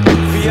work.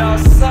 We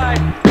outside,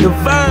 the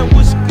vine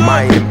was good.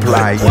 My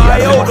employee,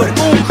 Wayno, the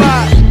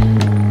moonlight.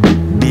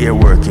 They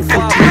working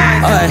for you.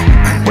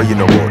 What you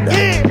know about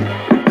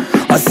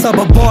that? सब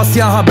boss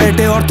यहाँ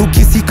बैठे और तू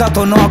किसी का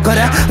तो नौकर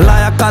है।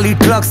 लाया काली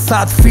ट्रक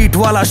 7 फीट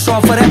वाला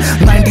शॉफर है।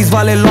 90s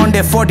वाले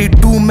लौंडे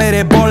 42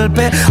 मेरे बॉल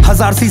पे।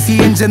 1000 सीसी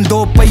इंजन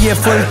 2 पहिए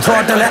फुल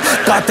थ्रॉटल है।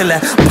 कातिल है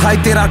भाई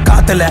तेरा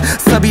कातिल है,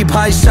 सभी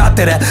भाई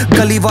शातिर है।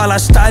 गली वाला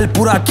स्टाइल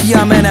पूरा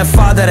किया मैंने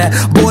फादर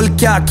है। बोल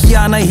क्या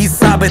किया नहीं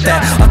साबित है।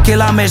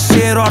 अकेला में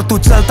शेर और तू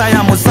चलता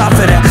या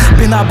मुसाफिर है।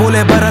 बिना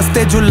बोले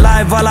बरसते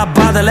जुलाई वाला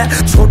बादल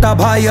है। छोटा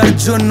भाई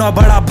अर्जुन और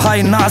बड़ा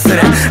भाई नासिर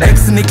है।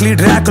 एक्स निकली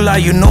Dracula,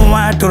 you know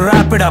I had to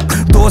wrap it up.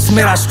 दोस्त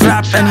मेरा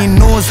strapped and he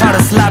knows how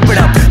to slap it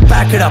up,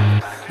 back it up.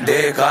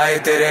 देख आए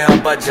तेरे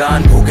अब्बा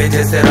जान भूखे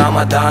जैसे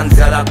रामदान,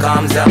 ज्यादा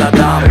काम ज्यादा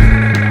दाम।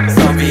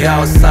 Some be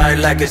outside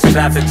like it's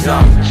traffic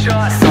jam.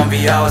 Some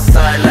be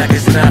outside like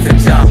it's traffic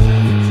jam.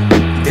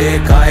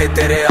 देख आए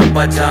तेरे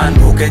अब्बा जान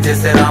भूखे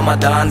जैसे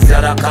रामदान,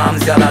 ज्यादा काम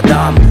ज्यादा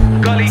दाम।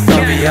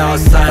 Some be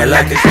outside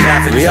like it's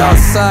traffic jam.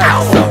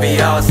 Some be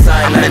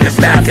outside I'm like in the it's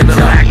back traffic of the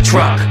jam. black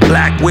truck,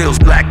 black wheels,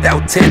 blacked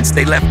out tints.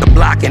 They left the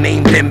block and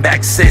ain't been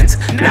back since.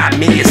 Not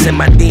me, it's in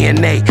my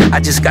DNA.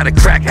 I just got a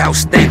crack house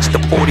stench.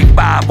 The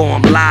 45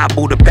 on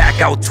liable to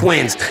back out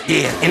twins.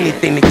 Yeah,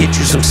 anything to get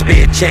you some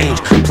spare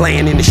change.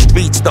 Playing in the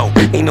streets though,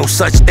 ain't no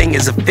such thing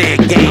as a fair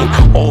game.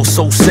 All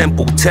so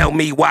simple, tell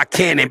me why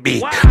can't it be?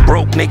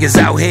 Broke niggas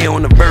out here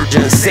on the verge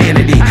of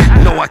insanity.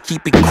 Know I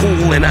keep it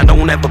cool and I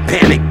don't ever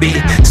panic B.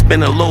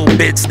 Spend a little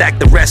bit, stack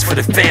the rest for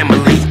the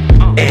family.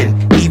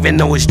 And even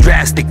though it's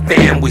drastic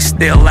fam, we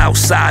still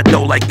outside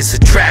though like it's a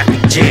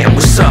traffic jam.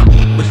 What's up?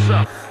 What's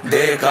up?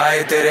 देख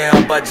आए तेरे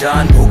अब्बा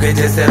जान भूखे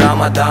जैसे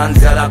रामदान,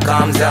 ज्यादा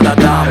काम ज्यादा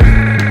दाम।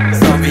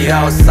 Some be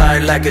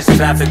outside like it's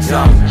traffic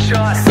jam.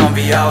 Some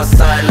be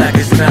outside like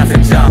it's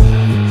traffic jam.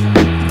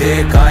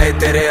 देख आए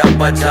तेरे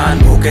अब्बा जान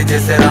भूखे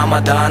जैसे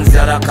रामदान,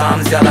 ज्यादा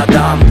काम ज्यादा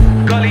दाम।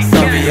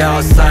 Some be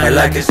outside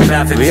like it's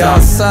traffic jam.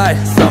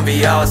 Some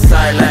be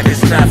outside like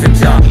it's traffic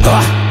jam.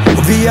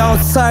 We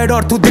outside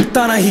और तू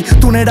दिखता नहीं।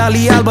 तूने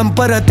डाली एल्बम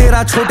पर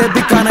तेरा छोटे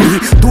बिका नहीं।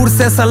 दूर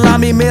से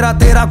सलामी मेरा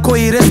तेरा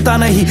कोई रिश्ता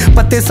नहीं।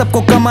 पत्ते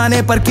सबको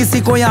कमाने पर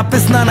किसी को यहाँ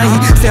पिसना नहीं।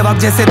 सेवक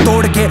जैसे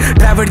तोड़ के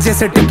ड्राइवर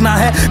जैसे टिकना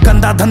है।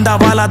 गंदा धंधा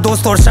वाला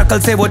दोस्त और शक्ल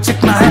से वो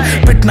चिकना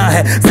है। पिटना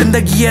है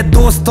जिंदगी है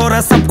दोस्त और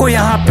सबको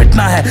यहाँ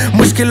पिटना है।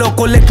 मुश्किलों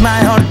को लिखना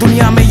है और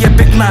दुनिया में ये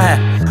बिकना है।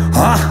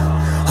 हाँ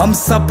हम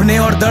सपने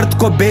और दर्द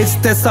को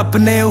बेचते,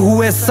 सपने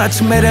हुए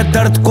सच मेरे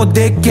दर्द को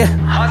देख के।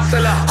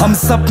 हम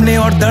सपने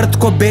और दर्द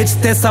को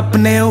बेचते,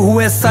 सपने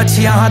हुए सच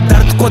यहाँ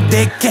दर्द को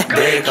देख के।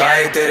 देख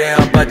आए तेरे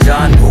अब्बा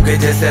जान भूखे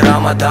जैसे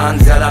रामदान,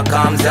 ज्यादा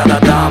काम ज्यादा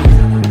दाम।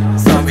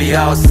 Some be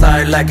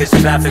outside like it's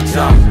traffic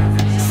jam.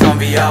 Some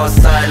be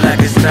outside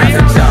like it's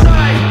traffic jam.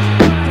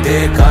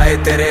 देख आए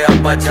तेरे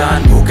अब्बा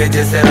जान भूखे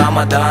जैसे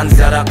रामदान,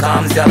 ज्यादा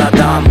काम ज्यादा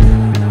दाम।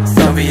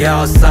 Some be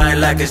outside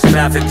like it's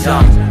traffic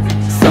jam.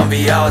 Some be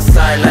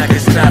outside like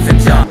it's traffic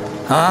jam.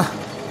 Huh?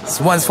 This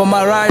one's for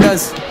my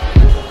riders,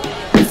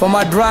 for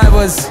my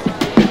drivers.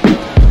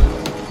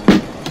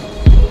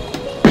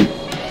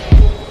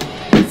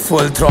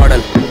 Full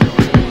throttle,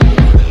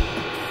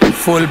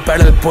 full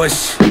pedal push.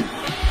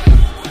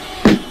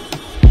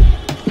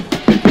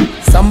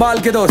 संभाल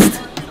के दोस्त.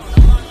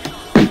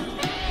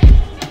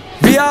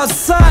 We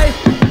outside.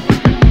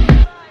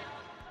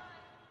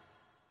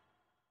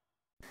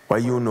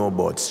 What you know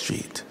about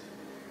street?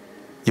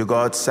 You go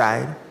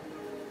outside,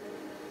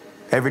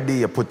 every day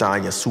you put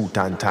on your suit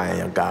and tie and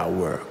you go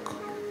work.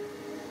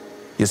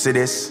 You see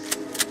this?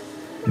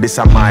 This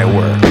is my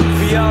work.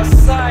 We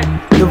outside,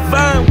 the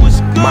vine was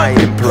good. My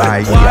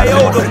employee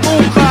Wayno, are the the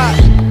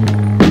moonlight.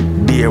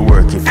 They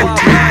working for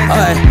you.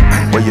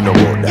 What you know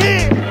about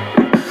that?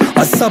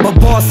 सब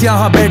boss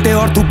यहाँ बैठे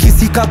और तू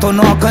किसी का तो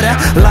नौकर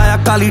है। लाया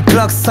काली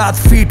ट्रक 7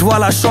 फीट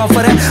वाला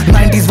शॉफर है।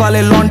 90s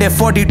वाले लौंडे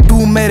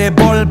 42 मेरे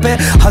बॉल पे।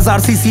 1000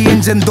 सीसी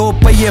इंजन 2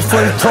 पहिए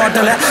फुल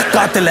थ्रॉटल है।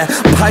 कातिल है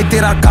भाई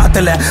तेरा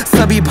कातिल है,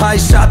 सभी भाई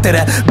शातिर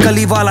है।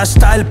 गली वाला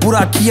स्टाइल पूरा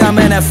किया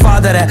मैंने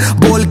फादर है।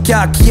 बोल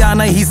क्या किया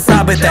नहीं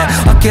साबित है।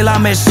 अकेला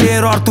में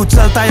शेर और तू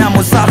चलता या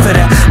मुसाफिर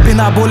है।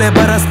 बिना बोले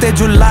बरसते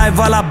जुलाई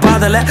वाला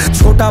बादल है।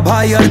 छोटा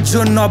भाई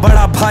अर्जुन और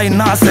बड़ा भाई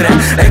नासिर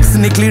है। एक्स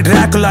निकली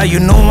Dracula, you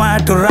know I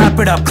had to wrap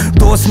it up.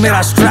 दोस्त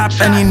मेरा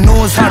strapped and he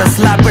knows how to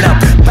slap it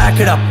up, back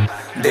it up.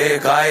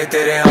 देख आए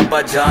तेरे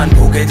अब्बा जान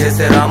भूखे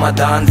जैसे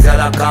रामदान,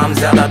 ज्यादा काम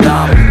ज्यादा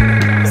दाम।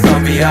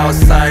 Some be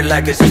outside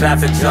like it's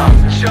traffic jam.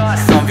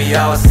 Some be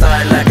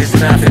outside like it's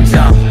traffic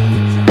jam.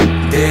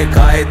 देख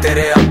आए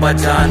तेरे अब्बा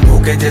जान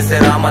भूखे जैसे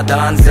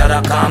रामदान, ज्यादा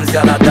काम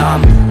ज्यादा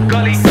दाम।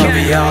 Some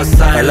be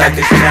outside like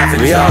it's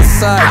traffic jam.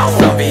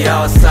 Some be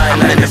outside I'm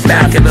like in the it's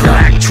back of traffic the jam.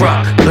 black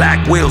truck,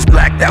 black wheels,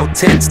 blacked out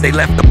tints. They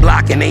left the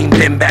block and ain't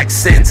been back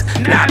since.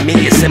 Not me,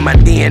 it's in my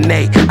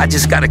DNA. I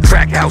just got a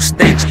crack house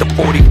stench. The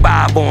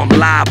 45 on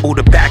liable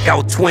to back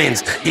out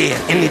twins. Yeah,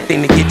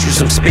 anything to get you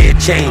some spare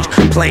change.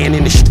 Playing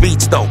in the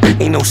streets though,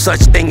 ain't no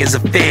such thing as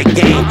a fair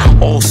game.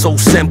 All so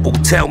simple,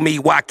 tell me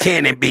why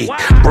can't it be?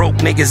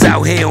 Broke niggas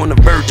out here on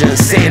the verge of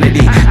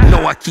insanity.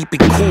 Know I keep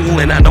it cool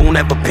and I don't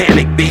ever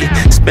panic B.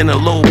 Spend a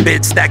little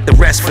bit, stack the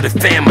rest for the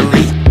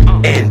family.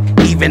 And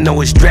even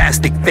though it's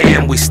drastic,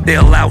 fam, we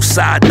still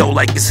outside though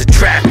like it's a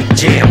traffic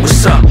jam.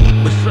 What's up?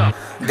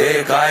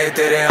 देख आए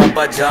तेरे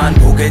अब्बा जान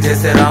भूखे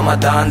जैसे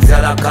रामदान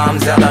ज्यादा काम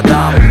ज्यादा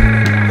दाम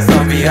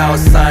Some be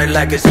outside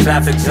like it's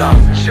traffic jam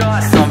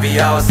Some be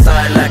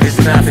outside like it's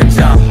traffic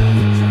jam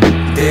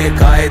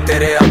देख आए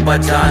तेरे अब्बा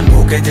जान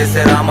भूखे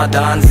जैसे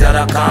रामदान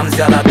ज्यादा काम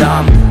ज्यादा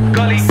दाम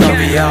Some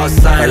be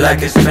outside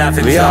like it's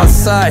traffic jam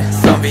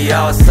Some be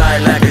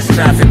outside like it's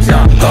traffic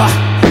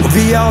jam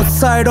We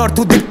outside और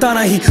तू दिखता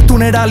नहीं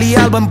तूने डाली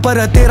एल्बम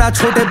पर तेरा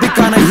छोटे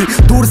बिका नहीं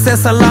दूर से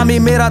सलामी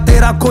मेरा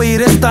तेरा कोई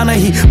रिश्ता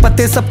नहीं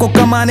पत्ते सबको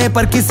कमाने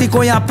पर किसी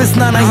को यहाँ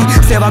पिसना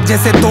नहीं सेवक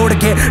जैसे तोड़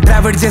के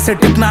ड्राइवर जैसे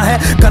टिकना है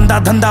गंदा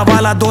धंधा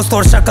वाला दोस्त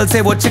और शक्ल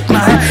से वो चिकना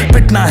है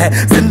पिटना है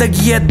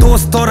जिंदगी है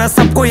दोस्त और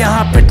सबको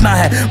यहाँ पिटना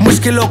है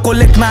मुश्किलों को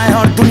लिखना है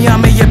और दुनिया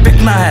में ये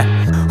बिकना है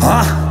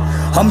हाँ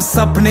हम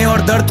सपने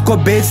और दर्द को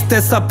बेचते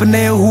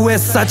सपने हुए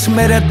सच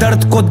मेरे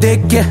दर्द को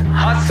देख के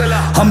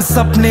हम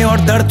सपने और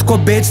दर्द को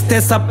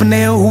बेचते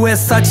सपने हुए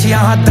सच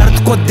यहाँ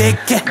दर्द को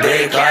देख के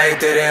देख आए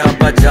तेरे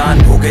अब्बा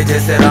जान भूखे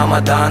जैसे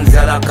रामदान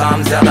ज्यादा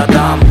काम ज्यादा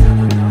दाम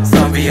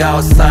Some be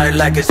outside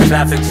like it's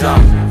traffic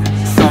jam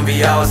Some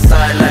be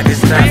outside like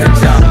it's traffic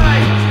jam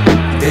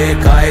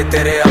देख आए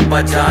तेरे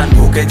अब्बा जान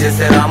भूखे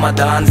जैसे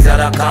रामदान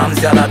ज्यादा काम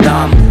ज्यादा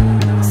दाम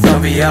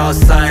Some be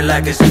outside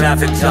like it's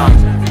traffic jam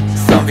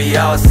Some be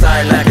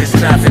outside like it's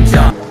traffic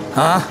jam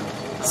Huh?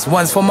 This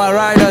one's for my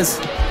riders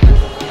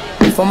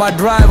For my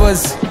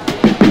drivers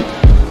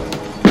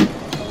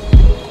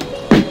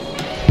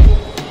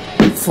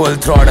Full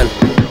throttle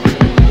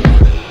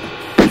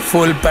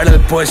Full pedal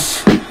push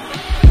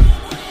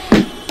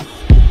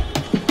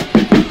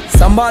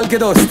संभाल के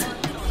दोस्त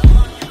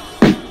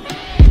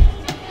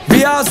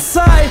We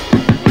outside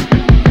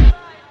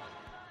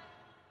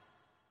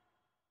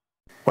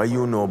What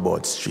you know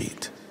about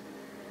street?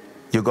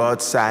 You go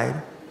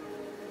outside,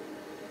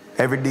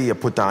 every day you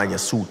put on your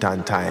suit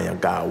and tie and you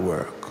go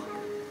work.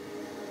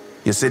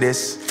 You see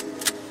this?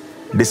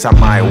 This is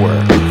my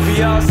work.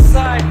 We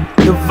outside,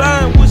 the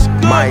vine was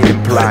good. My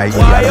employee,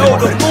 Wayno,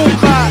 the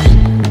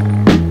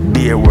moonlight.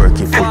 they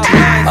working for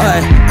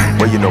you.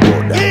 What you know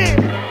about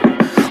that?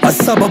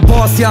 सब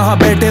boss यहाँ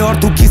बैठे और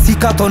तू किसी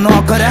का तो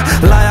नौकर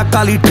है लाया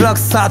काली ट्रक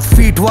 7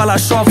 फीट वाला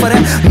शॉफर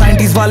है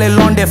 90s वाले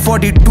लौंडे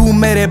 42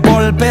 मेरे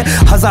बॉल पे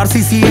 1000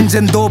 सीसी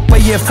इंजन 2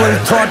 पहिए फुल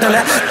थ्रॉटल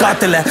है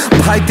कातिल है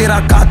भाई तेरा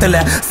कातिल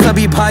है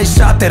सभी भाई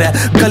शातिर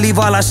है गली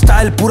वाला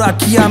स्टाइल पूरा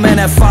किया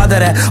मैंने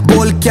फादर है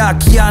बोल क्या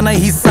किया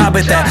नहीं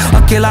साबित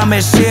है अकेला में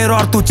शेर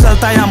और तू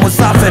चलता या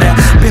मुसाफिर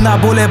है बिना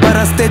बोले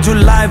बरसते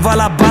जुलाई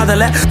वाला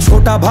बादल है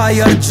छोटा भाई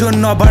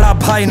अर्जुन और बड़ा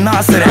भाई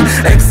नासिर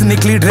है एक्स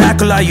निकली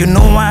Dracula you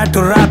know I had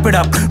to rap it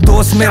up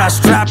दोस्त मेरा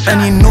strap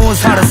and he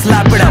knows how to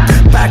slap it up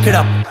back it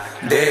up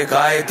देख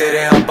आए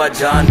तेरे अब्बा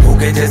जान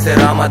भूखे जैसे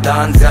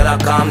रामदान ज्यादा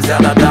काम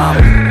ज्यादा दाम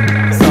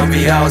Some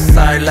be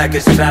outside like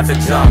it's traffic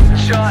jam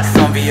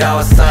Some be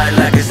outside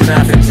like it's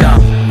traffic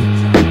jam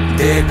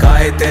देख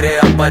आए तेरे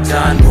अब्बा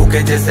जान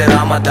भूखे जैसे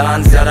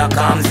रामदान ज्यादा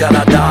काम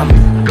ज्यादा दाम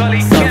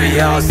Some be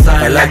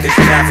outside like it's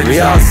traffic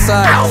jam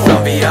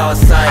Some be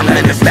outside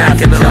like it's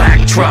traffic jam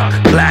Black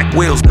truck, black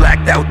wheels,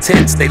 blacked out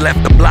tints. They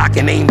left the block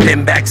and ain't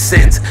been back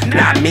since.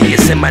 Not me,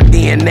 it's in my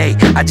DNA.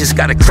 I just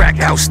got a crack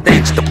house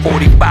stench. The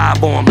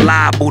 45 or I'm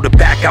liable to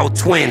back out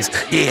twins.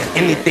 Yeah,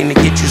 anything to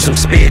get you some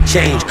spare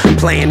change.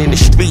 Playing in the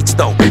streets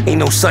though, ain't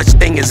no such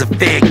thing as a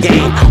fair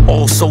game.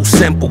 All so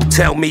simple,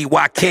 tell me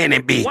why can't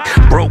it be?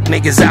 Broke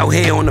niggas out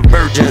here on the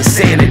verge of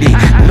insanity.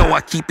 Know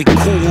I keep it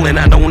cool and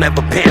I don't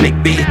ever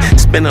panic, B.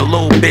 Spend a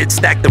little bit,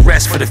 stack the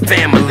rest for the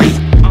family.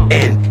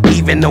 And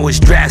even though it's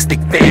drastic,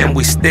 fam,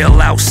 we still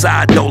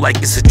outside though like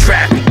it's a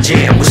traffic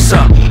jam. What's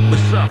up?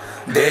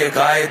 देख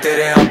आए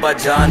तेरे अब्बा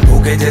जान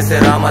भूखे जैसे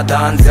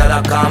रामदान ज्यादा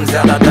काम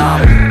ज्यादा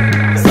दाम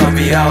Some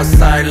be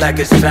outside like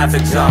it's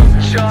traffic jam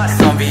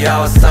Some be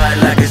outside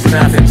like it's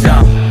traffic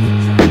jam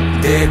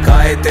देख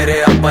आए तेरे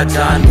अब्बा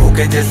जान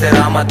भूखे जैसे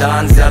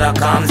रामदान ज्यादा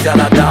काम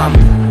ज्यादा दाम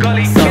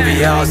Some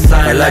be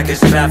outside like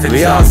it's traffic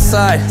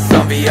jam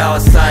Some be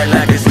outside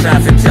like it's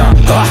traffic jam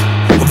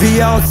We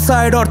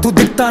outside और तू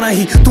दिखता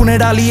नहीं तूने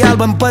डाली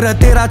एल्बम पर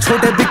तेरा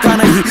छोटे बिका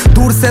नहीं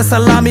दूर से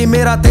सलामी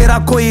मेरा तेरा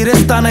कोई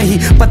रिश्ता नहीं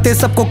पत्ते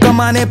सबको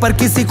कमाने पर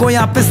किसी को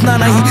यहाँ पिसना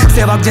नहीं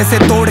सेवक जैसे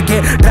तोड़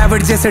के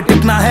ड्राइवर जैसे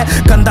टिकना है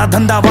गंदा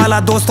धंधा वाला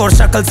दोस्त और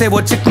शक्ल से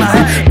वो चिकना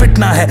है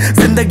पिटना है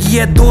जिंदगी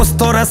है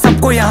दोस्त और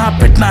सबको यहाँ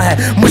पिटना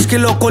है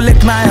मुश्किलों को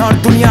लिखना है और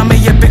दुनिया में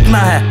ये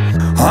बिकना है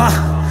हाँ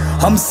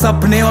हम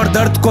सपने और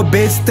दर्द को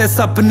बेचते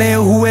सपने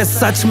हुए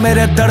सच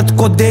मेरे दर्द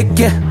को देख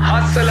के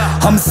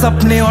हम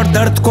सपने और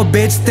दर्द को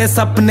बेचते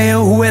सपने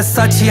हुए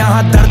सच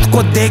यहाँ दर्द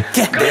को देख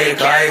के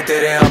देख आए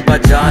तेरे अब्बा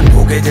जान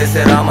भूखे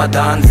जैसे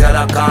रामदान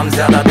ज्यादा काम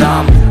ज्यादा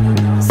दाम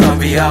Some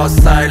be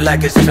outside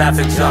like it's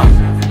traffic jam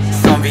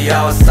Some be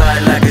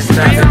outside like it's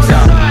traffic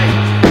jam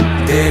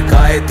देख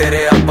आए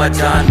तेरे अब्बा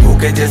जान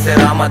भूखे जैसे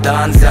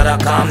रामदान ज्यादा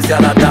काम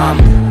ज्यादा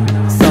दाम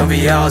Some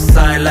be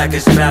outside like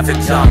it's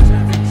traffic jam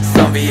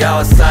Some be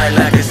outside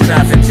like it's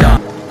traffic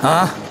jam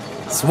Huh?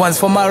 This one's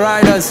for my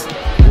riders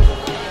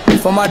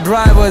For my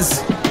drivers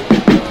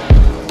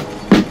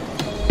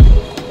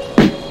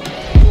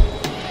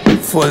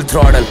Full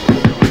throttle,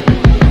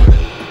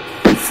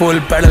 full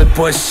pedal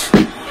push.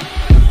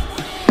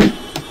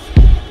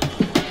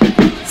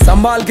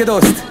 संभाल के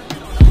दोस्त.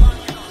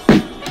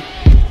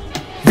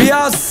 We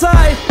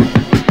outside.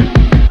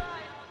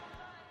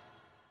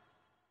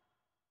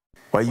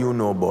 What you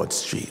know about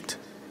street?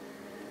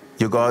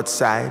 You go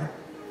outside.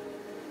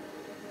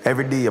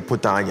 Every day you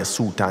put on your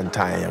suit and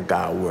tie and you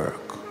go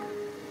work.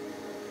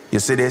 You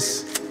see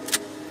this?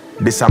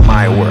 This is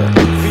my work.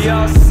 We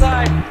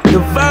outside. The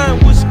van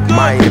was good.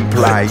 My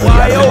employee.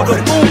 Wayno, the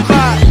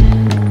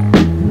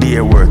boom.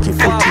 They're working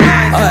for you.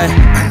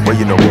 What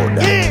you know about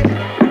that?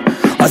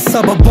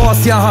 सब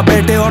boss यहाँ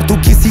बैठे और तू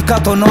किसी का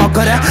तो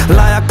नौकर है.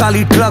 लाया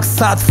काली ट्रक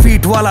 7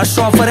 फीट वाला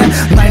शॉफर है.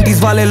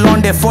 90s वाले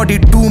लौंडे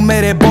 42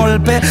 मेरे बॉल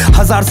पे.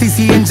 1000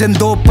 सीसी इंजन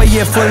 2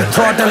 पहिए फुल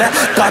थ्रॉटल है.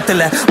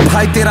 कातिल है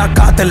भाई तेरा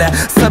कातिल है.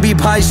 सभी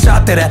भाई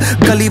शातिर है.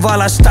 गली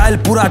वाला स्टाइल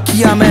पूरा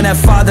किया मैंने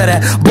फादर है.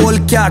 बोल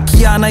क्या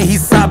किया नहीं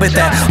साबित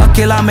है.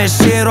 अकेला में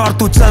शेर और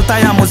तू चलता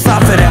या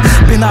मुसाफिर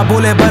है. बिना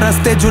बोले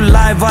बरसते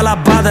जुलाई वाला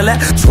बादल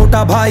है.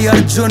 छोटा भाई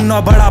अर्जुन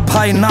और बड़ा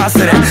भाई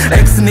नासिर है.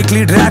 एक्स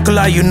निकली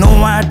Dracula you know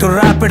I had to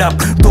wrap it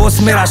up.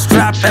 दोस्त मेरा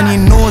strapped and he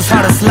knows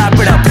how to slap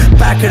it up.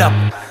 Back it up.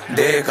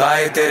 देख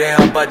आए तेरे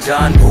अब्बा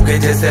जान भूखे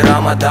जैसे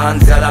रामदान.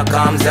 ज्यादा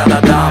काम ज्यादा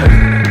दाम.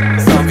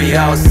 Some be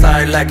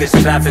outside like it's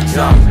traffic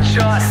jam.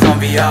 Some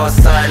be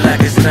outside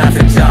like it's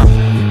traffic jam.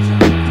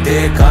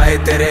 देख आए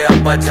तेरे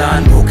अब्बा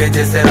जान भूखे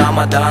जैसे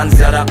रामदान.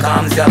 ज्यादा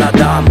काम ज्यादा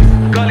दाम.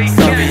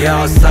 Some be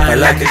outside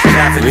like it's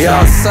traffic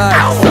jam.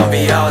 Some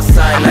be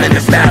outside I'm like in the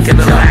it's back traffic of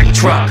the jam. black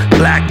truck,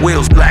 black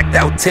wheels, blacked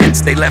out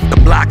tints. They left the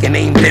block and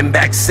ain't been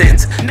back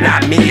since.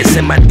 Not me, it's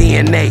in my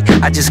DNA.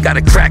 I just got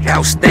a crack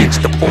house stench.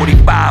 The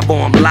 45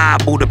 on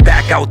liable to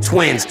back out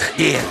twins.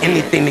 Yeah,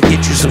 anything to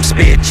get you some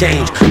spare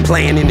change.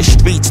 Playing in the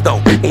streets though,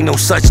 ain't no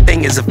such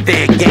thing as a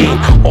fair game.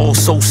 All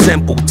so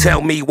simple,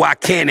 tell me why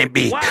can't it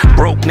be?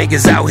 Broke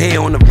niggas out here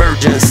on the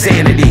verge of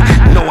insanity.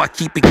 Know I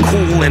keep it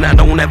cool and I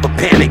don't ever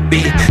panic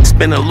B.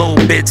 Spend a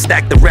little bit,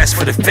 stack the rest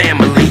for the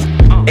family.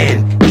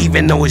 And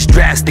even though it's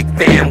drastic,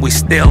 fam, we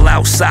still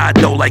outside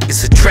though like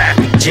it's a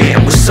traffic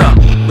jam. What's up?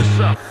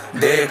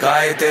 देख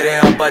आए तेरे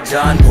अब्बा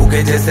जान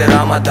भूखे जैसे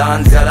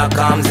रामदान. ज्यादा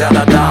काम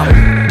ज्यादा दाम.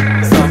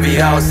 Some be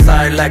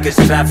outside like it's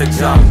traffic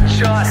jam.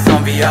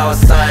 Some be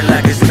outside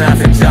like it's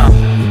traffic jam.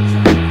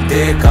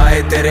 देख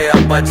आए तेरे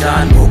अब्बा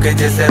जान भूखे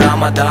जैसे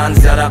रामदान.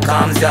 ज्यादा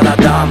काम ज्यादा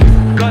दाम.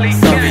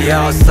 Some be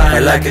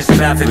outside like it's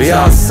traffic We jam.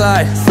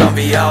 outside. Some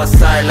be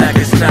outside like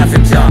it's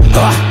traffic jam.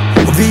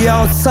 We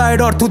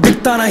outside और तू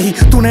दिखता नहीं.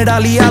 तूने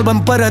डाली एल्बम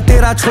पर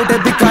तेरा छोटे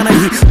बिका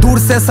नहीं. दूर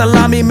से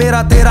सलामी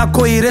मेरा तेरा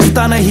कोई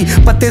रिश्ता नहीं.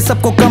 पत्ते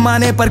सबको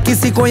कमाने पर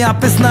किसी को यहाँ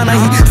पिसना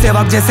नहीं.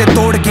 सेवक जैसे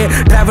तोड़ के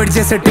ड्राइवर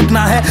जैसे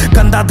टिकना है.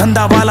 गंदा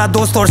धंधा वाला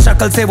दोस्त और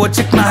शक्ल से वो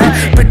चिकना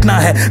है. पिटना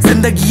है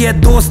जिंदगी है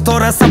दोस्त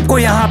और सबको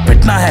यहाँ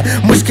पिटना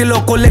है.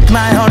 मुश्किलों को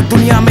लिखना है और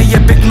दुनिया में ये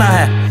बिकना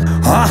है.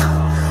 हाँ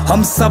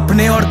हम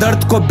सपने और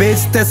दर्द को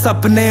बेचते.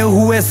 सपने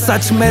हुए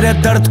सच मेरे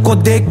दर्द को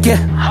देख के.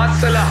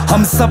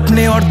 हम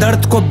सपने और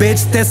दर्द को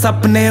बेचते.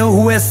 सपने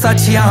हुए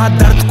सच यहाँ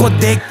दर्द को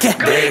देख के.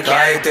 देख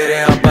आए तेरे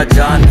अब्बा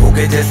जान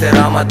भूखे जैसे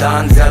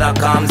रामदान. ज्यादा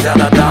काम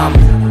ज्यादा दाम.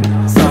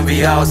 Some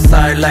be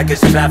outside like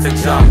it's traffic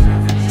jam.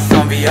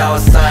 Some be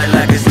outside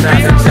like it's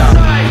traffic jam.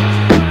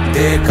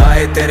 देख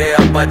आए तेरे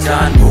अब्बा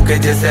जान भूखे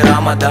जैसे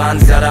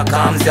रामदान. ज्यादा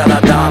काम ज्यादा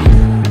दाम.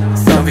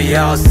 Some be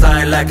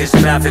outside like it's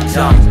traffic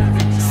jam.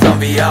 Some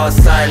be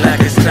outside like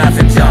it's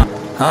traffic jam.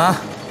 Huh?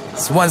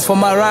 This one's for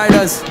my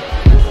riders,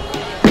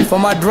 for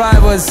my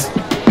drivers.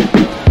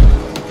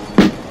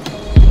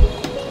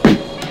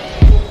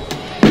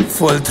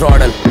 Full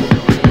throttle,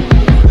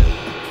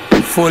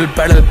 full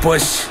pedal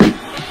push.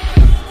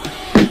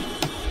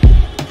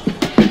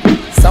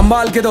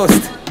 संभाल के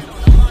दोस्त.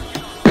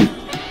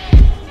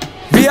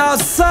 We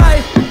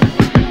outside.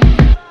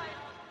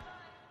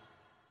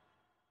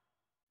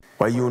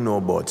 What you know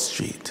about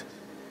street?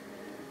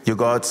 You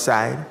go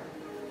outside.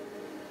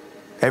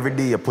 Every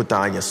day you put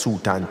on your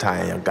suit and tie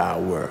and you go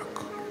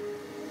work.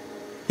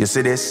 You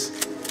see this?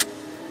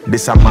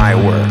 This is my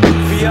work.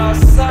 We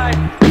outside.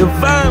 The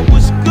van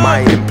was good. My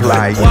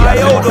employee.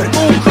 Wayno, the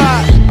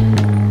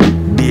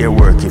boom. They're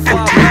working for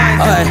you.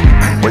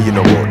 What you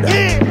know about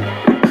that?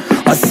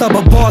 सब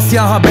boss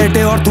यहाँ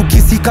बैठे और तू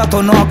किसी का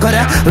तो नौकर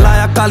है.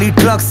 लाया काली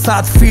ट्रक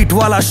 7 फीट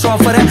वाला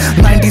शॉफर है.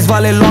 90s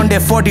वाले लौंडे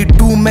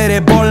 42 मेरे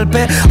बॉल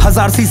पे.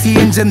 1000 सीसी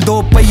इंजन 2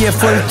 पहिए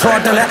फुल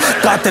थ्रॉटल है.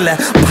 कातिल है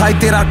भाई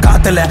तेरा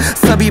कातिल है.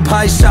 सभी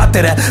भाई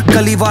शातिर है.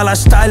 गली वाला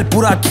स्टाइल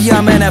पूरा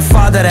किया मैंने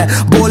फादर है.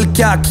 बोल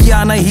क्या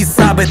किया नहीं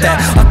साबित है.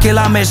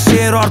 अकेला में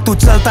शेर और तू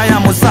चलता या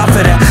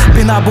मुसाफिर है.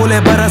 बिना बोले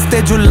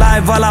बरसते जुलाई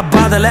वाला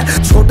बादल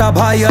है. छोटा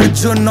भाई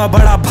अर्जुन और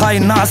बड़ा भाई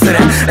नासिर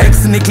है.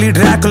 एक्स निकली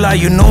Dracula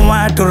you know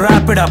I had to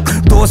wrap it up.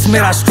 दोस्त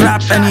मेरा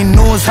strapped and he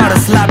knows how to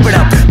slap it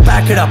up.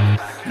 Back it up.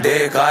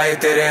 देख आए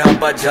तेरे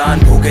अब्बा जान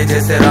भूखे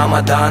जैसे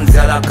रामदान.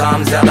 ज्यादा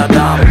काम ज्यादा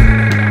दाम.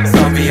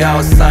 Some be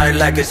outside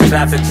like it's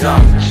traffic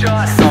jam.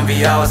 Some be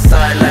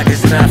outside like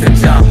it's traffic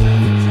jam.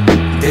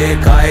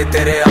 देख आए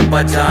तेरे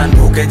अब्बा जान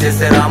भूखे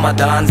जैसे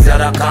रामदान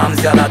ज्यादा काम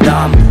ज्यादा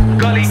दाम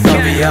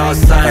Some be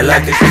outside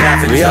like it's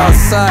traffic jam.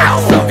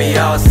 Some be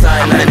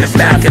outside like it's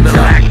back of the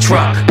black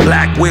truck,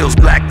 black wheels,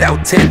 blacked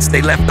out tints.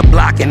 They left the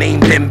block and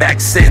ain't been back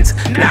since.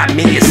 Not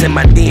me, it's in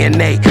my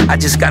DNA. I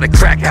just got a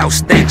crack house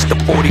stench. The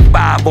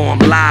 45 on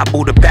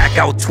liable to back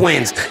out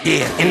twins.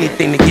 Yeah,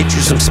 anything to get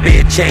you some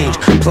spare change.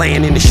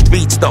 Playing in the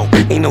streets though,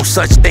 ain't no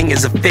such thing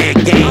as a fair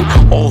game.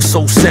 All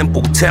so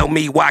simple, tell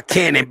me why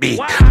can't it be?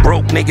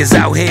 Broke niggas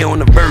out here on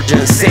the verge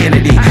of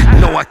insanity.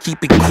 Know I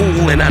keep it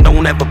cool and I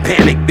don't ever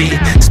panic, B.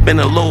 Spend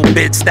a little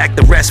bit, stack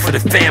the rest for the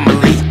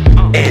family.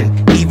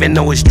 And even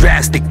though it's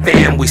drastic,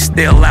 fam, we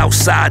still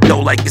outside though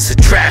like it's a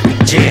traffic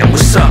jam.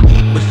 What's up?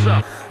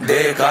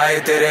 देख आए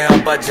तेरे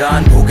अब्बा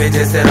जान भूखे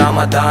जैसे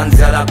रामदान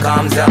ज्यादा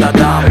काम ज्यादा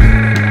दाम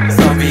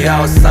Some be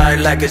outside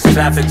like it's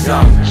traffic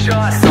jam.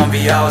 Some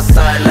be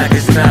outside like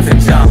it's traffic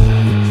jam.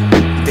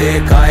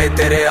 देख आए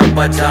तेरे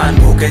अब्बा जान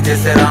भूखे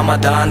जैसे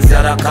रामदान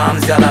ज्यादा काम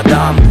ज्यादा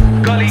दाम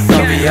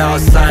Some be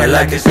outside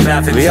like it's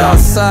traffic jam.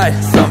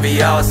 Some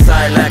be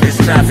outside like it's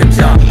traffic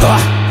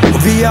jam.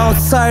 We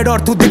outside और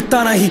तू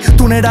दिखता नहीं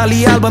तूने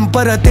डाली एल्बम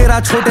पर तेरा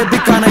छोटे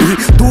बिका नहीं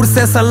दूर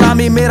से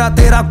सलामी मेरा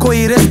तेरा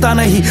कोई रिश्ता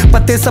नहीं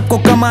पत्ते सबको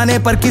कमाने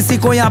पर किसी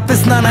को यहाँ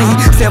पिसना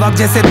नहीं सेवक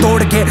जैसे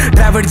तोड़ के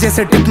ड्राइवर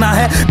जैसे टिकना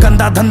है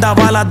गंदा धंधा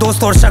वाला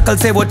दोस्त और शक्ल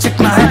से वो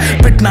चिकना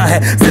है पिटना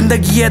है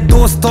जिंदगी है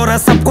दोस्त और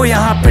सबको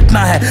यहाँ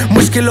पिटना है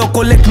मुश्किलों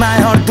को लिखना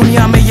है और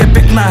दुनिया में ये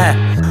बिकना है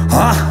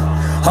हाँ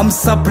हम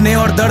सपने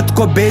और दर्द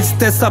को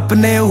बेचते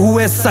सपने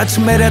हुए सच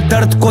मेरे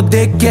दर्द को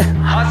देख के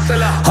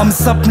हम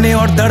सपने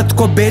और दर्द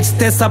को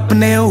बेचते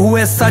सपने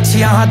हुए सच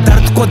यहाँ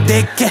दर्द को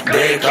देख के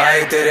देख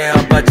आए तेरे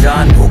अब्बा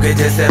जान भूखे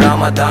जैसे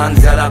रामदान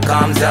ज्यादा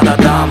काम ज्यादा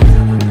दाम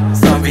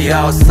Some be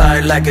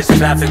outside like it's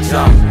traffic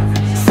jam.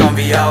 Some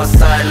be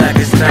outside like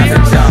it's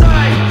traffic jam.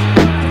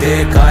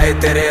 देख आए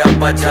तेरे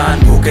अब्बा जान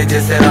भूखे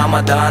जैसे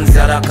रामदान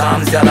ज्यादा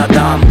काम ज्यादा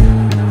दाम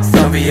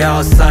Some be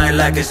outside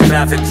like it's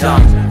traffic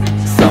jam.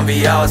 Some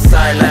be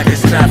outside like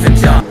it's traffic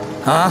jam.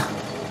 Huh?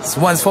 This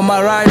one's for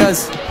my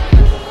riders,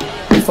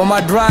 for my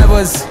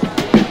drivers.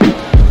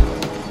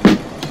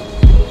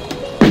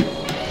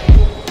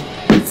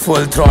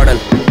 Full throttle,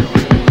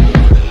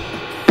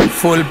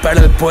 full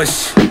pedal push.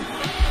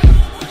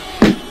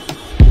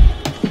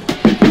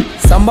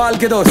 संभाल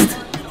के दोस्त.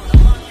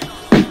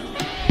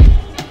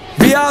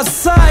 We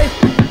outside.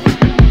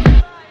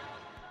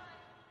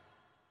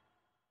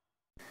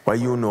 What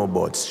you know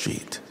about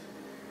street?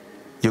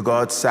 You go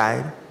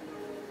outside,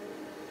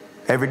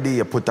 every day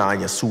you put on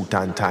your suit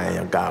and tie and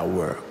you go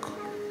work.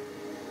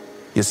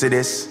 You see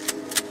this?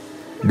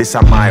 This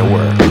is my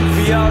work.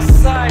 We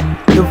outside,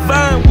 the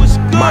vine was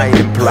good. My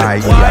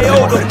employee,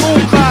 Wayno, the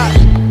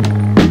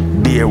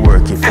moonlight. they're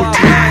working for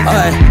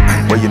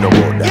you. What you know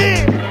about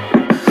that?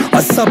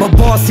 सब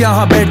boss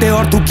यहाँ बैठे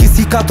और तू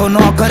किसी का तो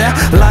नौकर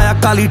है लाया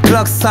काली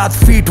ट्रक 7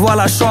 फीट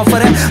वाला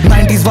शॉफर है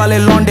 90s वाले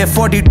लॉन्डे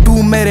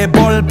 42 मेरे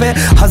बॉल पे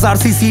 1000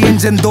 सीसी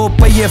इंजन 2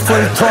 पहिए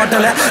फुल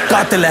थ्रॉटल है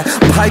कातिल है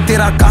भाई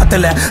तेरा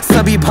कातिल है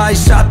सभी भाई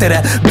शातिर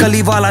है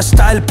गली वाला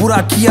स्टाइल पूरा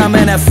किया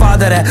मैंने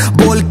फादर है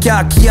बोल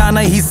क्या किया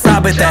नहीं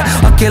साबित है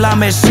अकेला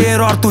में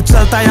शेर और तू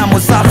चलता या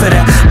मुसाफिर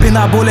है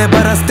बिना बोले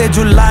बरसते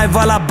जुलाई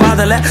वाला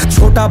बादल है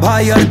छोटा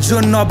भाई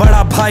अर्जुन और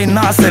बड़ा भाई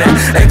नासिर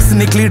है एक्स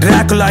निकली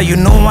Dracula you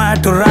know I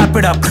had to rap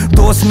it up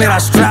दोस्त मेरा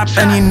strapped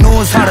and he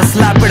knows how to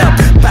slap it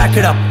up back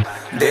it up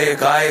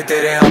देख आए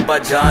तेरे अब्बा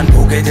जान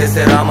भूखे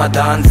जैसे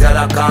रामदान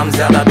ज्यादा काम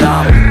ज्यादा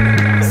दाम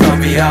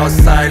Some be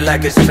outside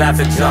like it's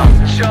traffic jam.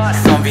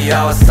 Some be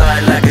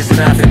outside like it's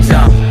traffic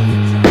jam.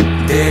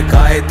 देख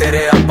आए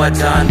तेरे अब्बा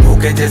जान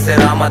भूखे जैसे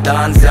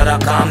रामदान ज्यादा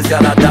काम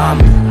ज्यादा दाम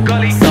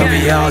Some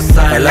be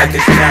outside like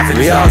it's traffic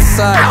jam.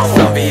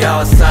 Some be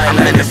outside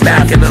like it's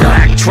back traffic of the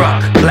black jam.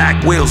 truck,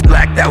 black wheels,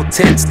 blacked out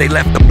tints. They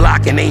left the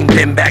block and ain't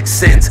been back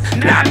since.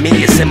 Not me,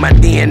 it's in my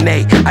DNA.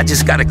 I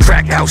just got a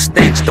crack house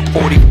stench. The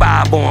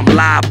 45 on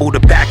liable to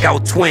back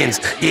out twins.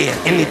 Yeah,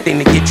 anything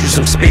to get you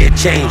some spare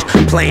change.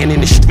 Playing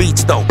in the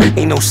streets though,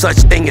 ain't no such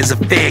thing as a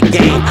fair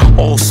game.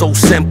 All so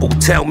simple,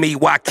 tell me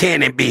why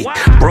can't it be?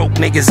 Broke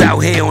niggas out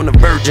here on the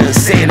verge of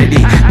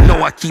insanity.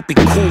 Know I keep it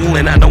cool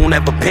and I don't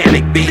ever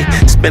panic, B.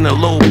 Spend a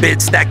little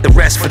bit, stack the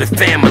rest for the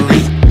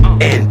family.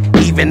 And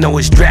even though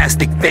it's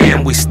drastic,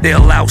 fam, we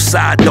still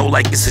outside though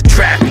like it's a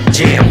traffic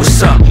jam.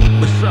 What's up?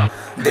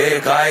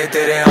 देख आए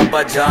तेरे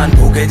अब्बा जान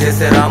भूखे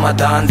जैसे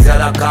रामदान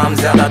ज्यादा काम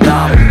ज्यादा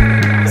दाम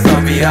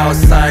Some be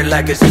outside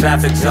like it's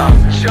traffic jam.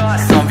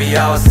 Some be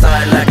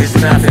outside like it's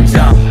traffic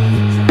jam.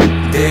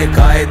 देख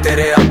आए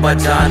तेरे अब्बा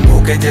जान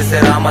भूखे जैसे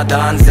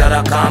रामदान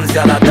ज्यादा काम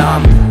ज्यादा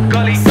दाम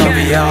Some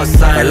be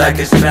outside like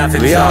it's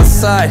traffic jam.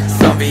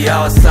 Some be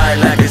outside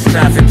like it's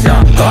traffic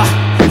jam.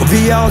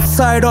 We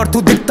outside और तू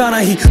दिखता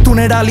नहीं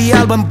तूने डाली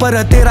एल्बम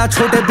पर तेरा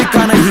छोटे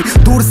बिका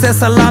नहीं दूर से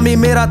सलामी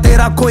मेरा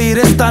तेरा कोई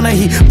रिश्ता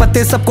नहीं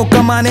पत्ते सबको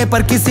कमाने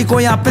पर किसी को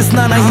यहाँ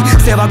पिसना नहीं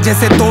सेवक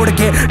जैसे तोड़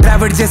के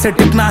ड्राइवर जैसे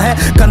टिकना है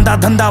गंदा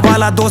धंधा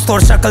वाला दोस्त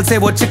और शक्ल से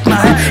वो चिकना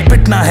है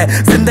पिटना है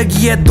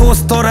जिंदगी है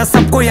दोस्त और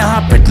सबको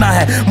यहाँ पिटना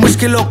है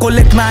मुश्किलों को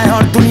लिखना है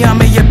और दुनिया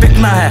में ये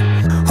बिकना है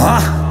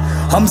हाँ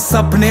हम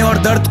सपने और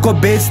दर्द को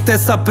बेचते,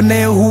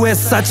 सपने हुए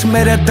सच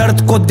मेरे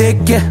दर्द को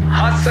देख के।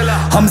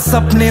 हम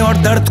सपने और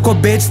दर्द को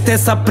बेचते,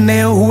 सपने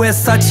हुए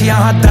सच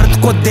यहाँ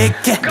दर्द को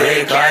देख के।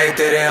 देख आए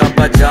तेरे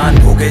अब्बा जान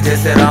भूखे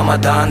जैसे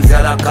रामदान,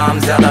 ज्यादा काम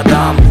ज्यादा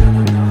दाम।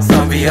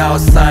 Some be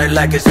outside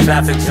like it's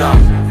traffic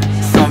jam,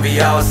 some be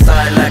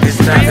outside like it's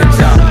traffic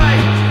jam।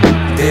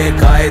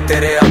 देख आए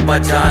तेरे अब्बा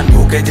जान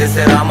भूखे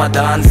जैसे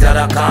रामदान,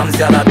 ज्यादा काम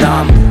ज्यादा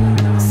दाम।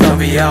 Some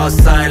be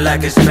outside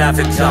like it's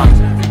traffic jam,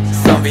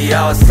 some be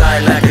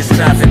outside like it's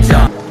traffic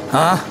jam।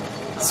 Huh?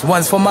 This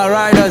one's for my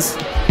riders,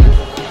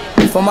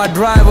 for my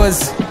drivers.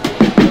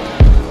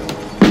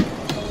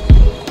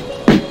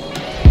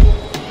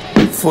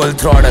 Full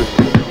throttle,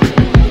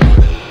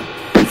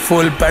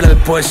 full pedal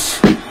push।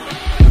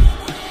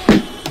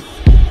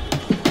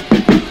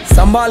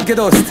 संभाल के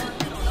दोस्त,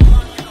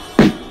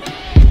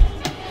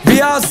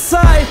 we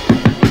outside।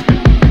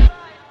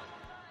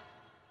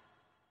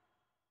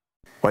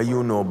 What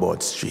you know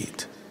about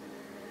street?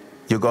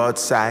 You go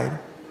outside,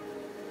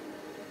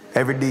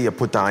 every day you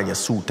put on your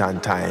suit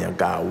and tie and you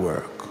go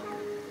work.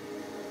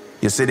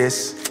 You see this?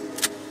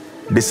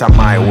 This is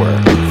my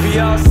work. We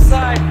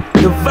outside,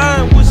 the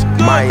van was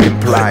good. My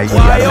employee,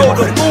 Wayno,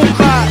 the boom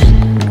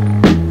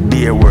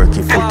they're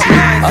working for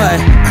you.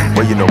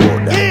 What you know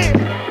about that?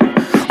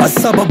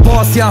 सब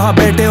boss यहाँ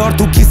बैठे और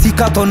तू किसी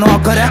का तो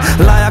नौकर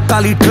है। लाया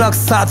काली ट्रक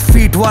 7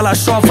 फीट वाला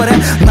शॉफर है।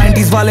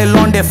 90s वाले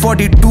लौंडे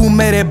 42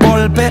 मेरे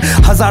बॉल पे।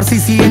 1000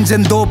 सीसी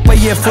इंजन 2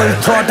 पहिए फुल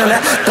थ्रॉटल है।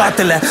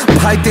 कातिल है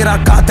भाई तेरा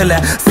कातिल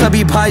है,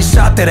 सभी भाई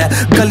शातिर है।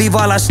 गली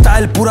वाला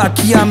स्टाइल पूरा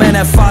किया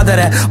मैंने फादर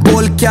है।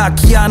 बोल क्या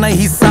किया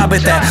नहीं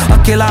साबित है।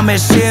 अकेला में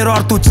शेर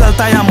और तू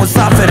चलता या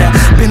मुसाफिर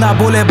है। बिना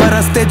बोले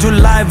बरसते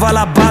जुलाई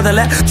वाला बादल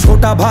है।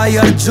 छोटा भाई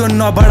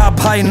अर्जुन और बड़ा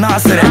भाई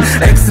नासिर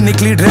है। एक्स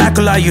निकली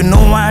Dracula, you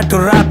know I had to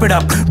wrap it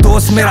up।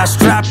 दोस्त मेरा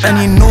strapped and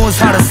he knows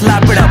how to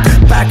slap it up,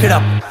 back it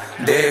up।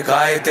 देख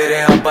आए तेरे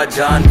अब्बा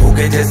जान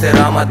भूखे जैसे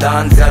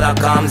रामदान, ज्यादा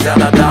काम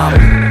ज्यादा दाम।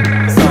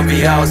 Some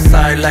be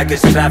outside like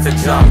it's traffic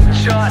jam,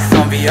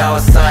 some be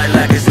outside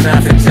like it's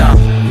traffic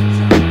jam।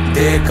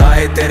 देख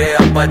आए तेरे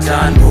अब्बा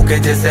जान भूखे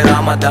जैसे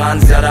रामदान,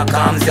 ज्यादा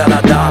काम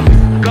ज्यादा दाम।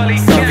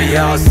 Some be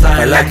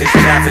outside like it's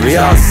traffic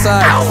jam,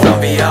 some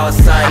be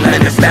outside I'm like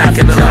in the it's back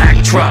traffic of the jam। black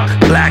truck,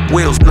 black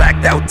wheels,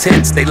 blacked out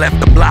tints. They left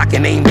the block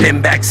and ain't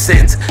been back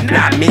since.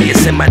 Not me,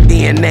 it's in my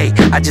DNA.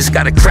 I just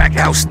got a crack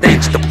house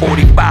stench. The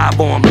 45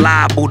 on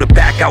liable to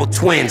back out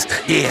twins.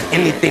 Yeah,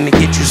 anything to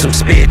get you some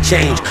spare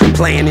change.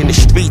 Playing in the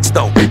streets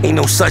though, ain't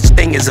no such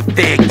thing as a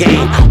fair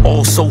game.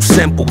 All so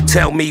simple,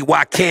 tell me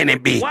why can't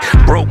it be?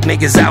 Broke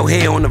niggas out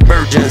here on the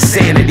verge of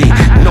insanity.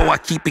 Know I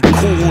keep it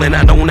cool and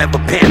I don't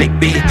ever panic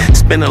B.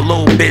 Spend a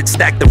little bit,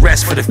 stack the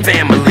rest for the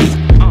family.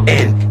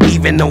 And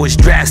even though it's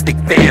drastic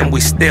fam, we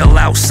still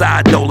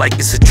outside though like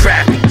it's a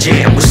traffic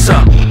jam. What's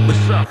up?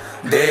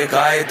 देख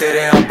आए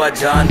तेरे अब्बा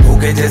जान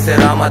भूखे जैसे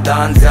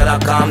रामदान, ज्यादा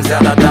काम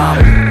ज्यादा दाम।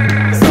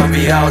 Some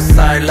be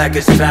outside like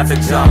it's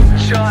traffic jam,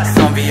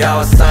 some be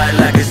outside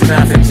like it's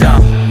traffic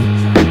jam।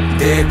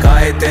 देख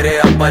आए तेरे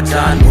अब्बा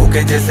जान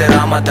भूखे जैसे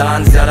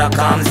रामदान, ज्यादा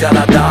काम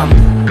ज्यादा दाम।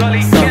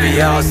 Some be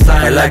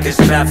outside like it's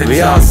traffic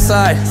jam,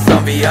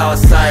 some be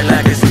outside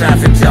like it's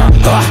traffic jam।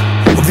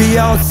 We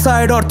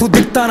outside और तू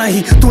दिखता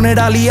नहीं। तूने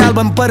डाली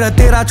एल्बम पर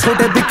तेरा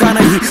छोटे बिका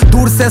नहीं।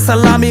 दूर से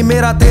सलामी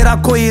मेरा तेरा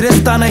कोई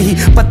रिश्ता नहीं।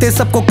 पत्ते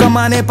सबको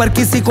कमाने पर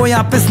किसी को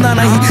यहाँ पिसना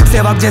नहीं।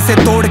 सेवक जैसे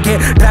तोड़ के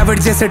ड्राइवर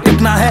जैसे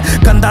टिकना है।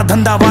 गंदा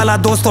धंधा वाला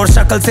दोस्त और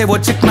शक्ल से वो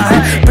चिकना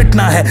है।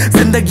 पिटना है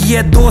जिंदगी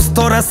है दोस्त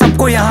और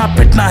सबको यहाँ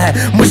पिटना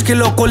है।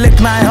 मुश्किलों को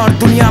लिखना है और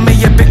दुनिया में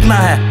ये बिकना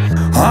है।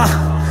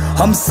 हाँ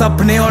हम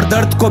सपने और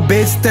दर्द को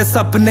बेचते,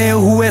 सपने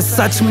हुए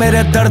सच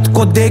मेरे दर्द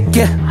को देख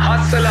के।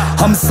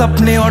 हम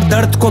सपने और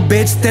दर्द को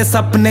बेचते,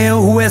 सपने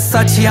हुए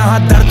सच यहाँ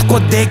दर्द को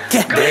देख के।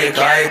 देख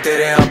आए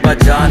तेरे अब्बा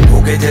जान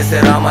भूखे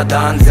जैसे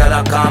रामदान,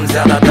 ज्यादा काम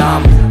ज्यादा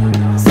दाम।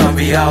 Some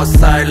be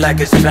outside like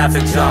it's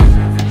traffic jam,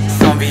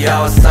 some be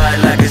outside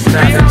like it's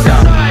traffic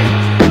jam।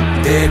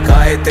 देख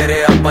आए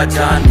तेरे अब्बा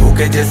जान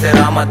भूखे जैसे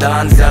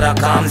रामदान, ज्यादा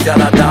काम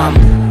ज्यादा दाम।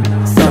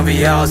 Some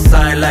be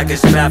outside like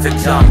it's traffic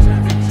jam,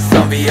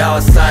 some be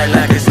outside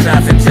like it's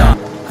traffic jam।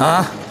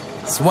 Huh?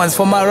 This one's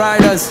for my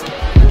riders,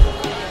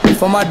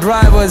 for my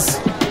drivers।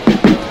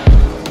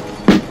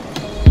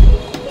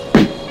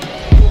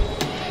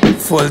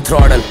 Full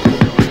throttle,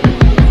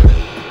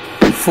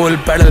 full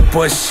pedal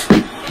push।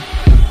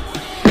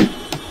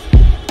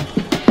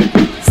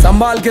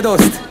 संभाल के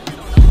दोस्त,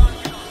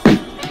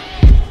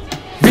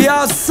 we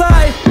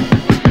outside।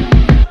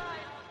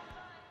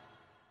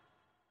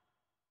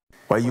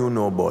 What you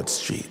know about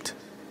street?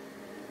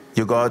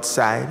 You go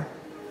outside,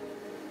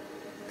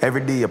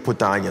 every day you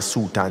put on your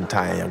suit and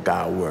tie and you go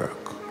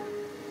work.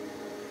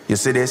 You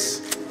see this?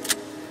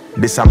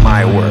 This is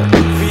my work.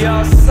 We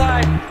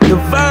outside, the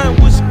van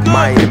was good.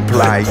 My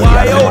employee,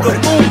 Wayno, the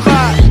boom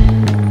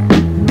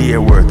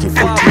they're working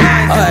for you.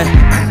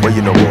 What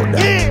you know about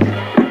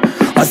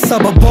that?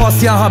 सब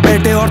boss यहाँ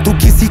बैठे और तू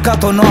किसी का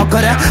तो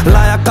नौकर है।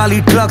 लाया काली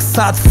ट्रक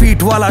 7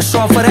 फीट वाला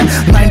शॉफर है।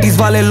 90s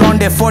वाले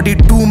लौंडे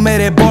 42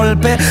 मेरे बॉल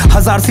पे।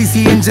 1000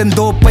 सीसी इंजन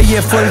 2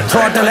 पहिए फुल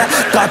थ्रॉटल है।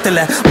 कातिल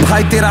है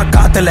भाई तेरा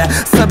कातिल है,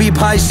 सभी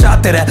भाई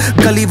शातिर है।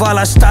 गली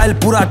वाला स्टाइल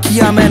पूरा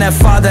किया मैंने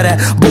फादर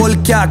है। बोल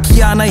क्या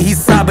किया नहीं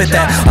साबित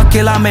है।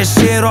 अकेला में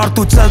शेर और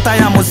तू चलता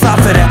या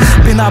मुसाफिर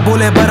है। बिना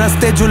बोले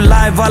बरसते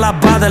जुलाई वाला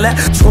बादल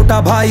है। छोटा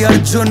भाई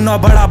अर्जुन और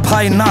बड़ा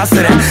भाई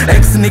नासिर है।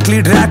 एक्स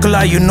निकली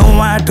Dracula, you know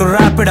I had to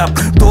wrap it up.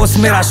 दोस्त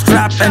मेरा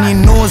strapped and he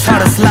knows how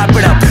to slap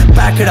it up,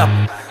 back it up.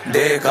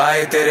 देख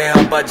आए तेरे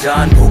अब्बा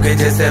जान भूखे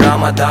जैसे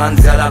रामदान,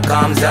 ज्यादा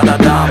काम ज्यादा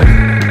दाम।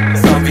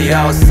 Some be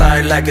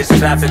outside like it's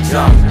traffic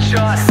jam.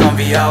 Some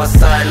be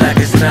outside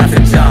like it's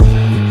traffic jam.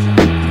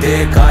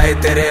 देख आए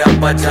तेरे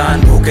अब्बा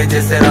जान भूखे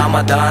जैसे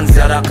रामदान,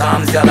 ज्यादा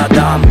काम ज्यादा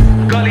दाम।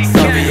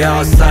 Some be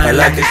outside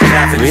like it's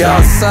traffic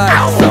jam.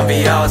 Some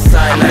be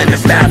outside like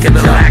it's back traffic of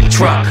the jam. black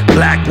truck,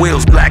 black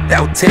wheels, blacked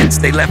out tints.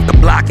 They left the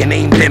block and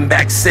ain't been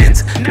back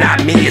since.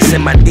 Not me, it's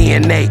in my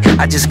DNA.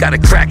 I just got a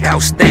crack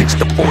house stench.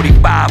 The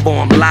 45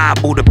 on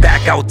liable to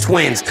back out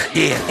twins.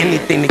 Yeah,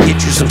 anything to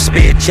get you some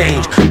spare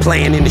change.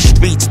 Playing in the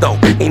streets though,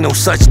 ain't no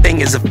such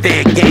thing as a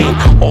fair game.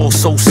 All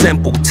so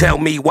simple, tell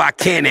me why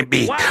can't it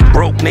be?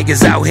 Broke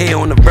niggas out here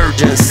on the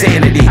verge of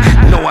insanity.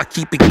 No, I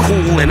keep it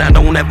cool and I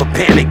don't ever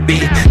panic, B.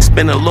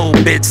 Spend a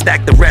little bit,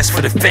 stack the rest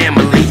for the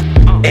family.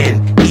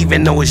 And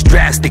even though it's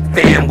drastic,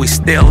 fam, we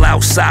still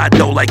outside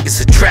though like it's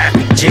a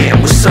traffic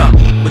jam. What's up?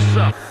 What's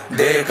up?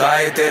 देख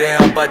आए तेरे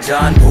अब्बा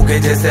जान भूखे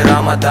जैसे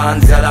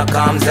रामदान, ज्यादा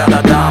काम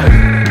ज्यादा दाम।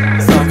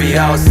 Some be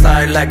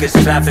outside like it's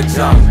traffic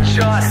jam.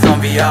 Some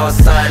be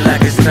outside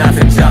like it's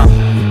traffic jam.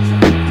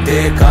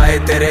 देख आए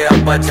तेरे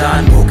अब्बा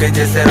जान भूखे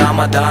जैसे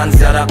रामदान,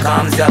 ज्यादा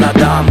काम ज्यादा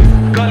दाम।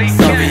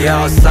 Some be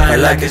outside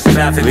like it's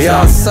traffic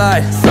jam.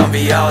 Some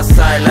be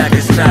outside like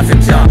it's traffic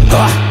jam.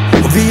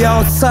 We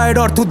outside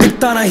और तू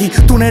दिखता नहीं।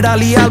 तूने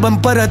डाली एल्बम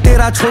पर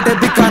तेरा छोटे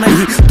बिका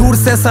नहीं। दूर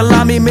से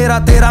सलामी मेरा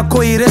तेरा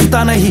कोई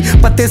रिश्ता नहीं।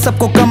 पत्ते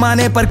सबको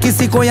कमाने पर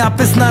किसी को यहाँ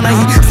पिसना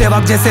नहीं।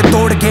 सेवक जैसे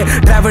तोड़ के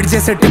ड्राइवर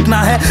जैसे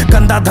टिकना है।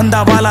 गंदा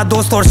धंधा वाला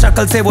दोस्त और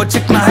शक्ल से वो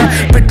चिकना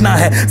है। पिटना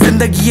है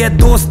जिंदगी है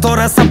दोस्त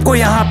और सबको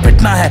यहाँ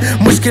पिटना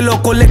है। मुश्किलों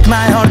को लिखना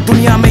है और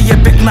दुनिया में ये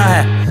बिकना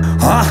है।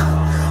 हाँ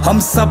हम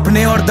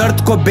सपने और दर्द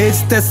को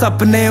बेचते,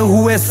 सपने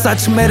हुए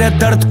सच मेरे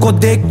दर्द को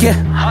देख के।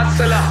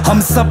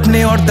 हम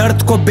सपने और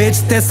दर्द को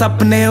बेचते,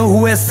 सपने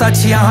हुए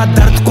सच यहाँ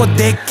दर्द को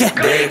देख के।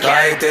 देख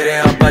आए तेरे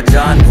अब्बा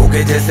जान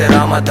भूखे जैसे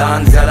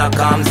रामदान, ज्यादा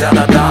काम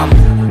ज्यादा दाम।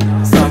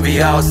 Some be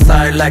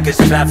outside like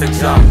it's traffic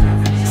jam.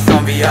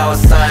 Some be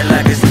outside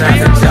like it's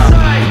traffic jam.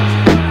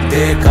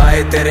 देख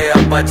आए तेरे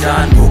अब्बा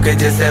जान भूखे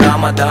जैसे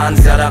रामदान,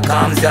 ज्यादा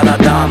काम ज्यादा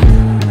दाम।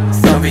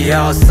 Some be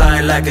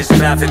outside like it's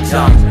traffic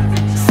jam.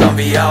 Some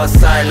be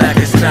outside like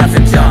it's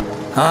traffic jam.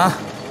 Huh?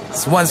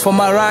 This one's for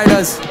my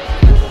riders,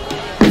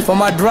 for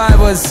my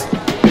drivers.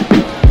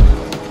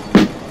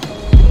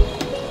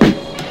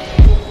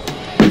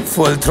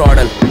 Full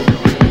throttle,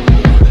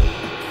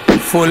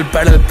 full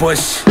pedal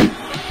push.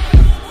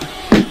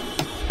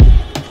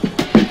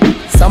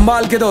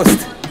 संभाल के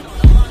दोस्त.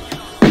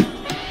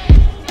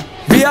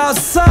 We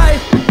outside.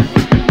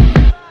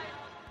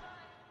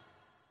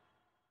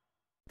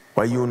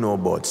 What you know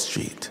about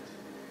street?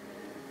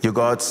 You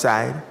go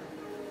outside,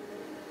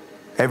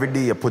 every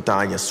day you put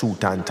on your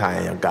suit and tie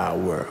and you gotta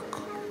work.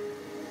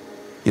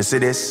 You see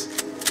this?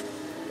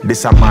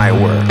 This is my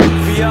work.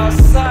 We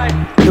outside,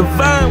 the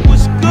vine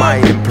was good. My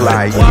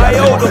employee,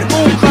 Wayno, the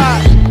boom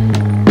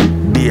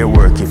they're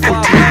working for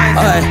you.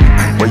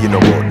 What you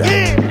know about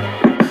that?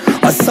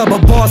 सब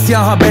boss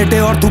यहाँ बैठे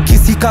और तू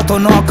किसी का तो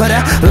नौकर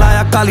है।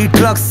 लाया काली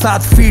ट्रक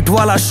 7 फीट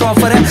वाला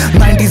शॉफर है।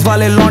 90s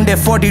वाले लौंडे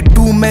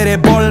 42 मेरे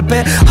बॉल पे।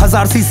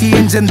 1000 सीसी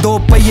इंजन 2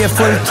 पहिए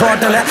फुल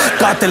थ्रॉटल है।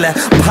 कातिल है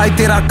भाई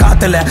तेरा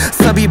कातिल है,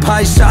 सभी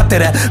भाई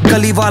शातिर है।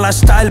 गली वाला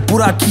स्टाइल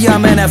पूरा किया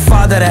मैंने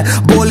फादर है।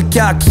 बोल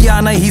क्या किया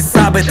नहीं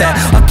साबित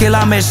है।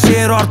 अकेला में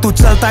शेर और तू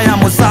चलता या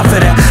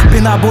मुसाफिर है।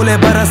 बिना बोले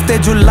बरसते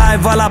जुलाई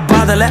वाला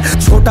बादल है।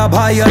 छोटा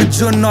भाई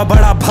अर्जुन और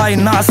बड़ा भाई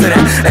नासिर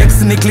है।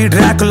 एक्स निकली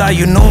Dracula,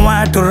 you know I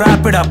had to wrap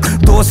it up.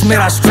 दोस्त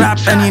मेरा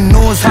strapped and he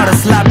knows how to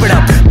slap it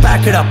up,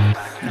 back it up.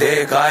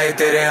 देख आए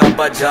तेरे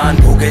अब्बा जान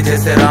भूखे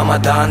जैसे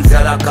रामदान,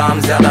 ज्यादा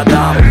काम ज्यादा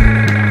दाम।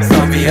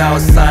 Some be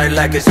outside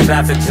like it's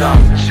traffic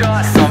jam.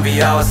 Some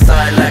be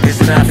outside like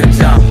it's traffic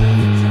jam.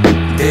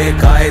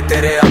 देख आए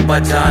तेरे अब्बा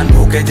जान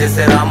भूखे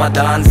जैसे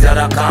रामदान,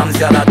 ज्यादा काम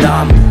ज्यादा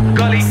दाम।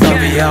 Some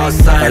be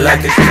outside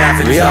like it's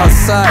traffic jam.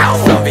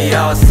 Some be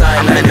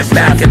outside like it's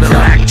Back traffic of the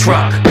black jam.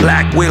 truck,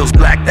 black wheels,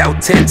 blacked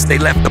out tints. They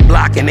left the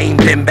block and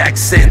ain't been back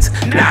since.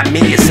 Not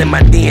me, it's in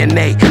my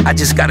DNA. I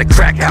just got a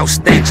crack house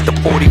stench. The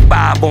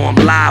 45 on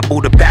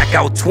liable to back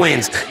out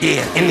twins.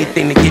 Yeah,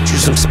 anything to get you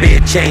some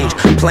spare change.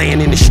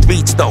 Playing in the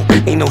streets though,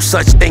 ain't no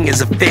such thing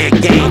as a fair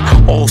game.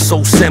 All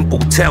so simple,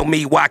 tell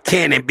me why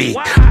can't it be?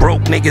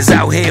 Broke niggas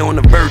out here on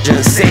the verge of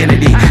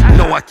insanity.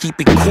 No, I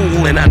keep it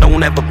cool and I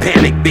don't ever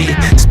panic, B.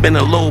 Spend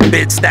a little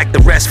bit, stack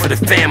the rest for the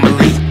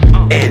family.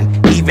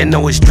 And even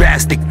though it's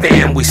drastic,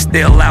 fam. We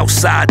still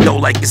outside though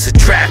like it's a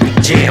traffic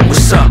jam.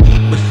 What's up?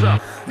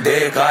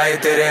 देख आए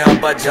तेरे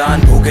अब्बा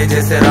जान भूखे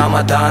जैसे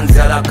रामदान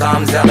ज्यादा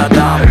काम ज्यादा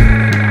दाम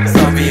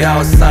Some be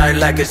outside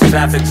like it's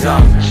traffic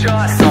jam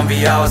Some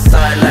be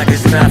outside like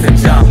it's traffic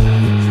jam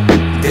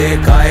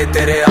देख आए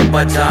तेरे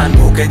अब्बा जान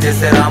भूखे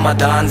जैसे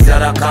रामदान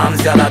ज्यादा काम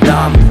ज्यादा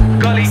दाम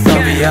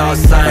Some be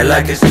outside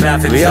like it's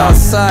traffic jam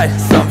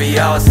Some be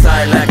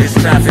outside like it's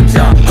traffic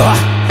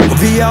jam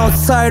We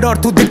outside और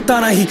तू दिखता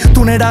नहीं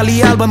तूने डाली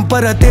एल्बम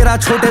पर तेरा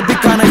छोटे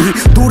बिका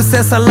नहीं दूर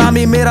से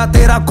सलामी मेरा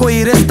तेरा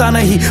कोई रिश्ता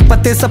नहीं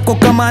पत्ते सबको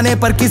कमाने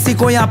पर किसी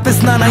को यहाँ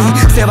पिसना नहीं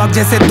सेवक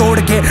जैसे तोड़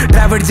के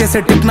ड्राइवर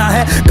जैसे टिकना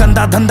है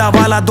गंदा धंधा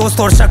वाला दोस्त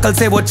और शक्ल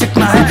से वो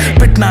चिकना है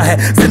पिटना है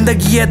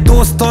जिंदगी है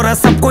दोस्त और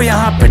सबको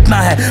यहाँ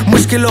पिटना है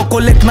मुश्किलों को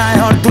लिखना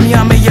है और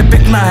दुनिया में ये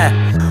बिकना है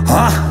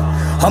हाँ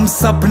हम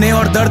सपने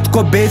और दर्द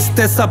को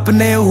बेचते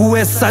सपने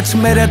हुए सच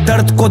मेरे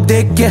दर्द को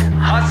देख के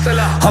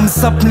हम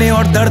सपने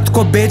और दर्द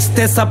को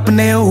बेचते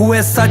सपने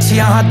हुए सच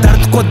यहाँ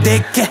दर्द को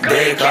देख के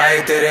देख आए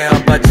तेरे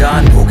अब्बा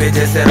जान भूखे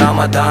जैसे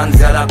रामदान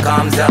ज्यादा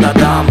काम ज्यादा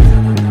दाम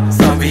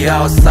Some be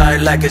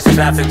outside like it's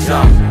traffic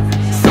jam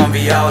Some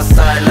be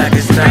outside like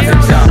it's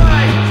traffic jam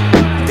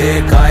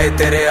देख आए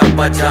तेरे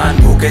अब्बा जान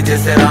भूखे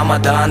जैसे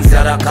रामदान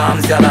ज्यादा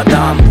काम ज्यादा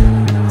दाम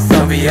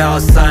Some be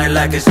outside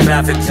like it's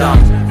traffic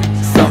jam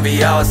Some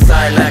be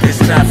outside like it's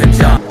traffic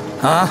jam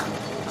Huh?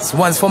 This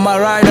one's for my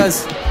riders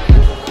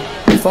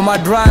For my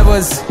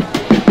drivers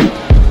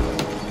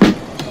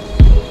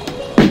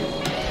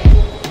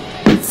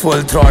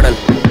Full throttle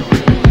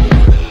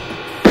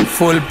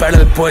Full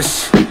pedal push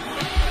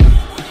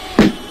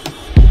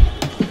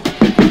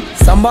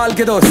संभाल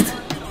के दोस्त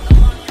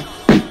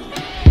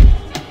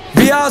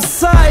We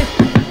outside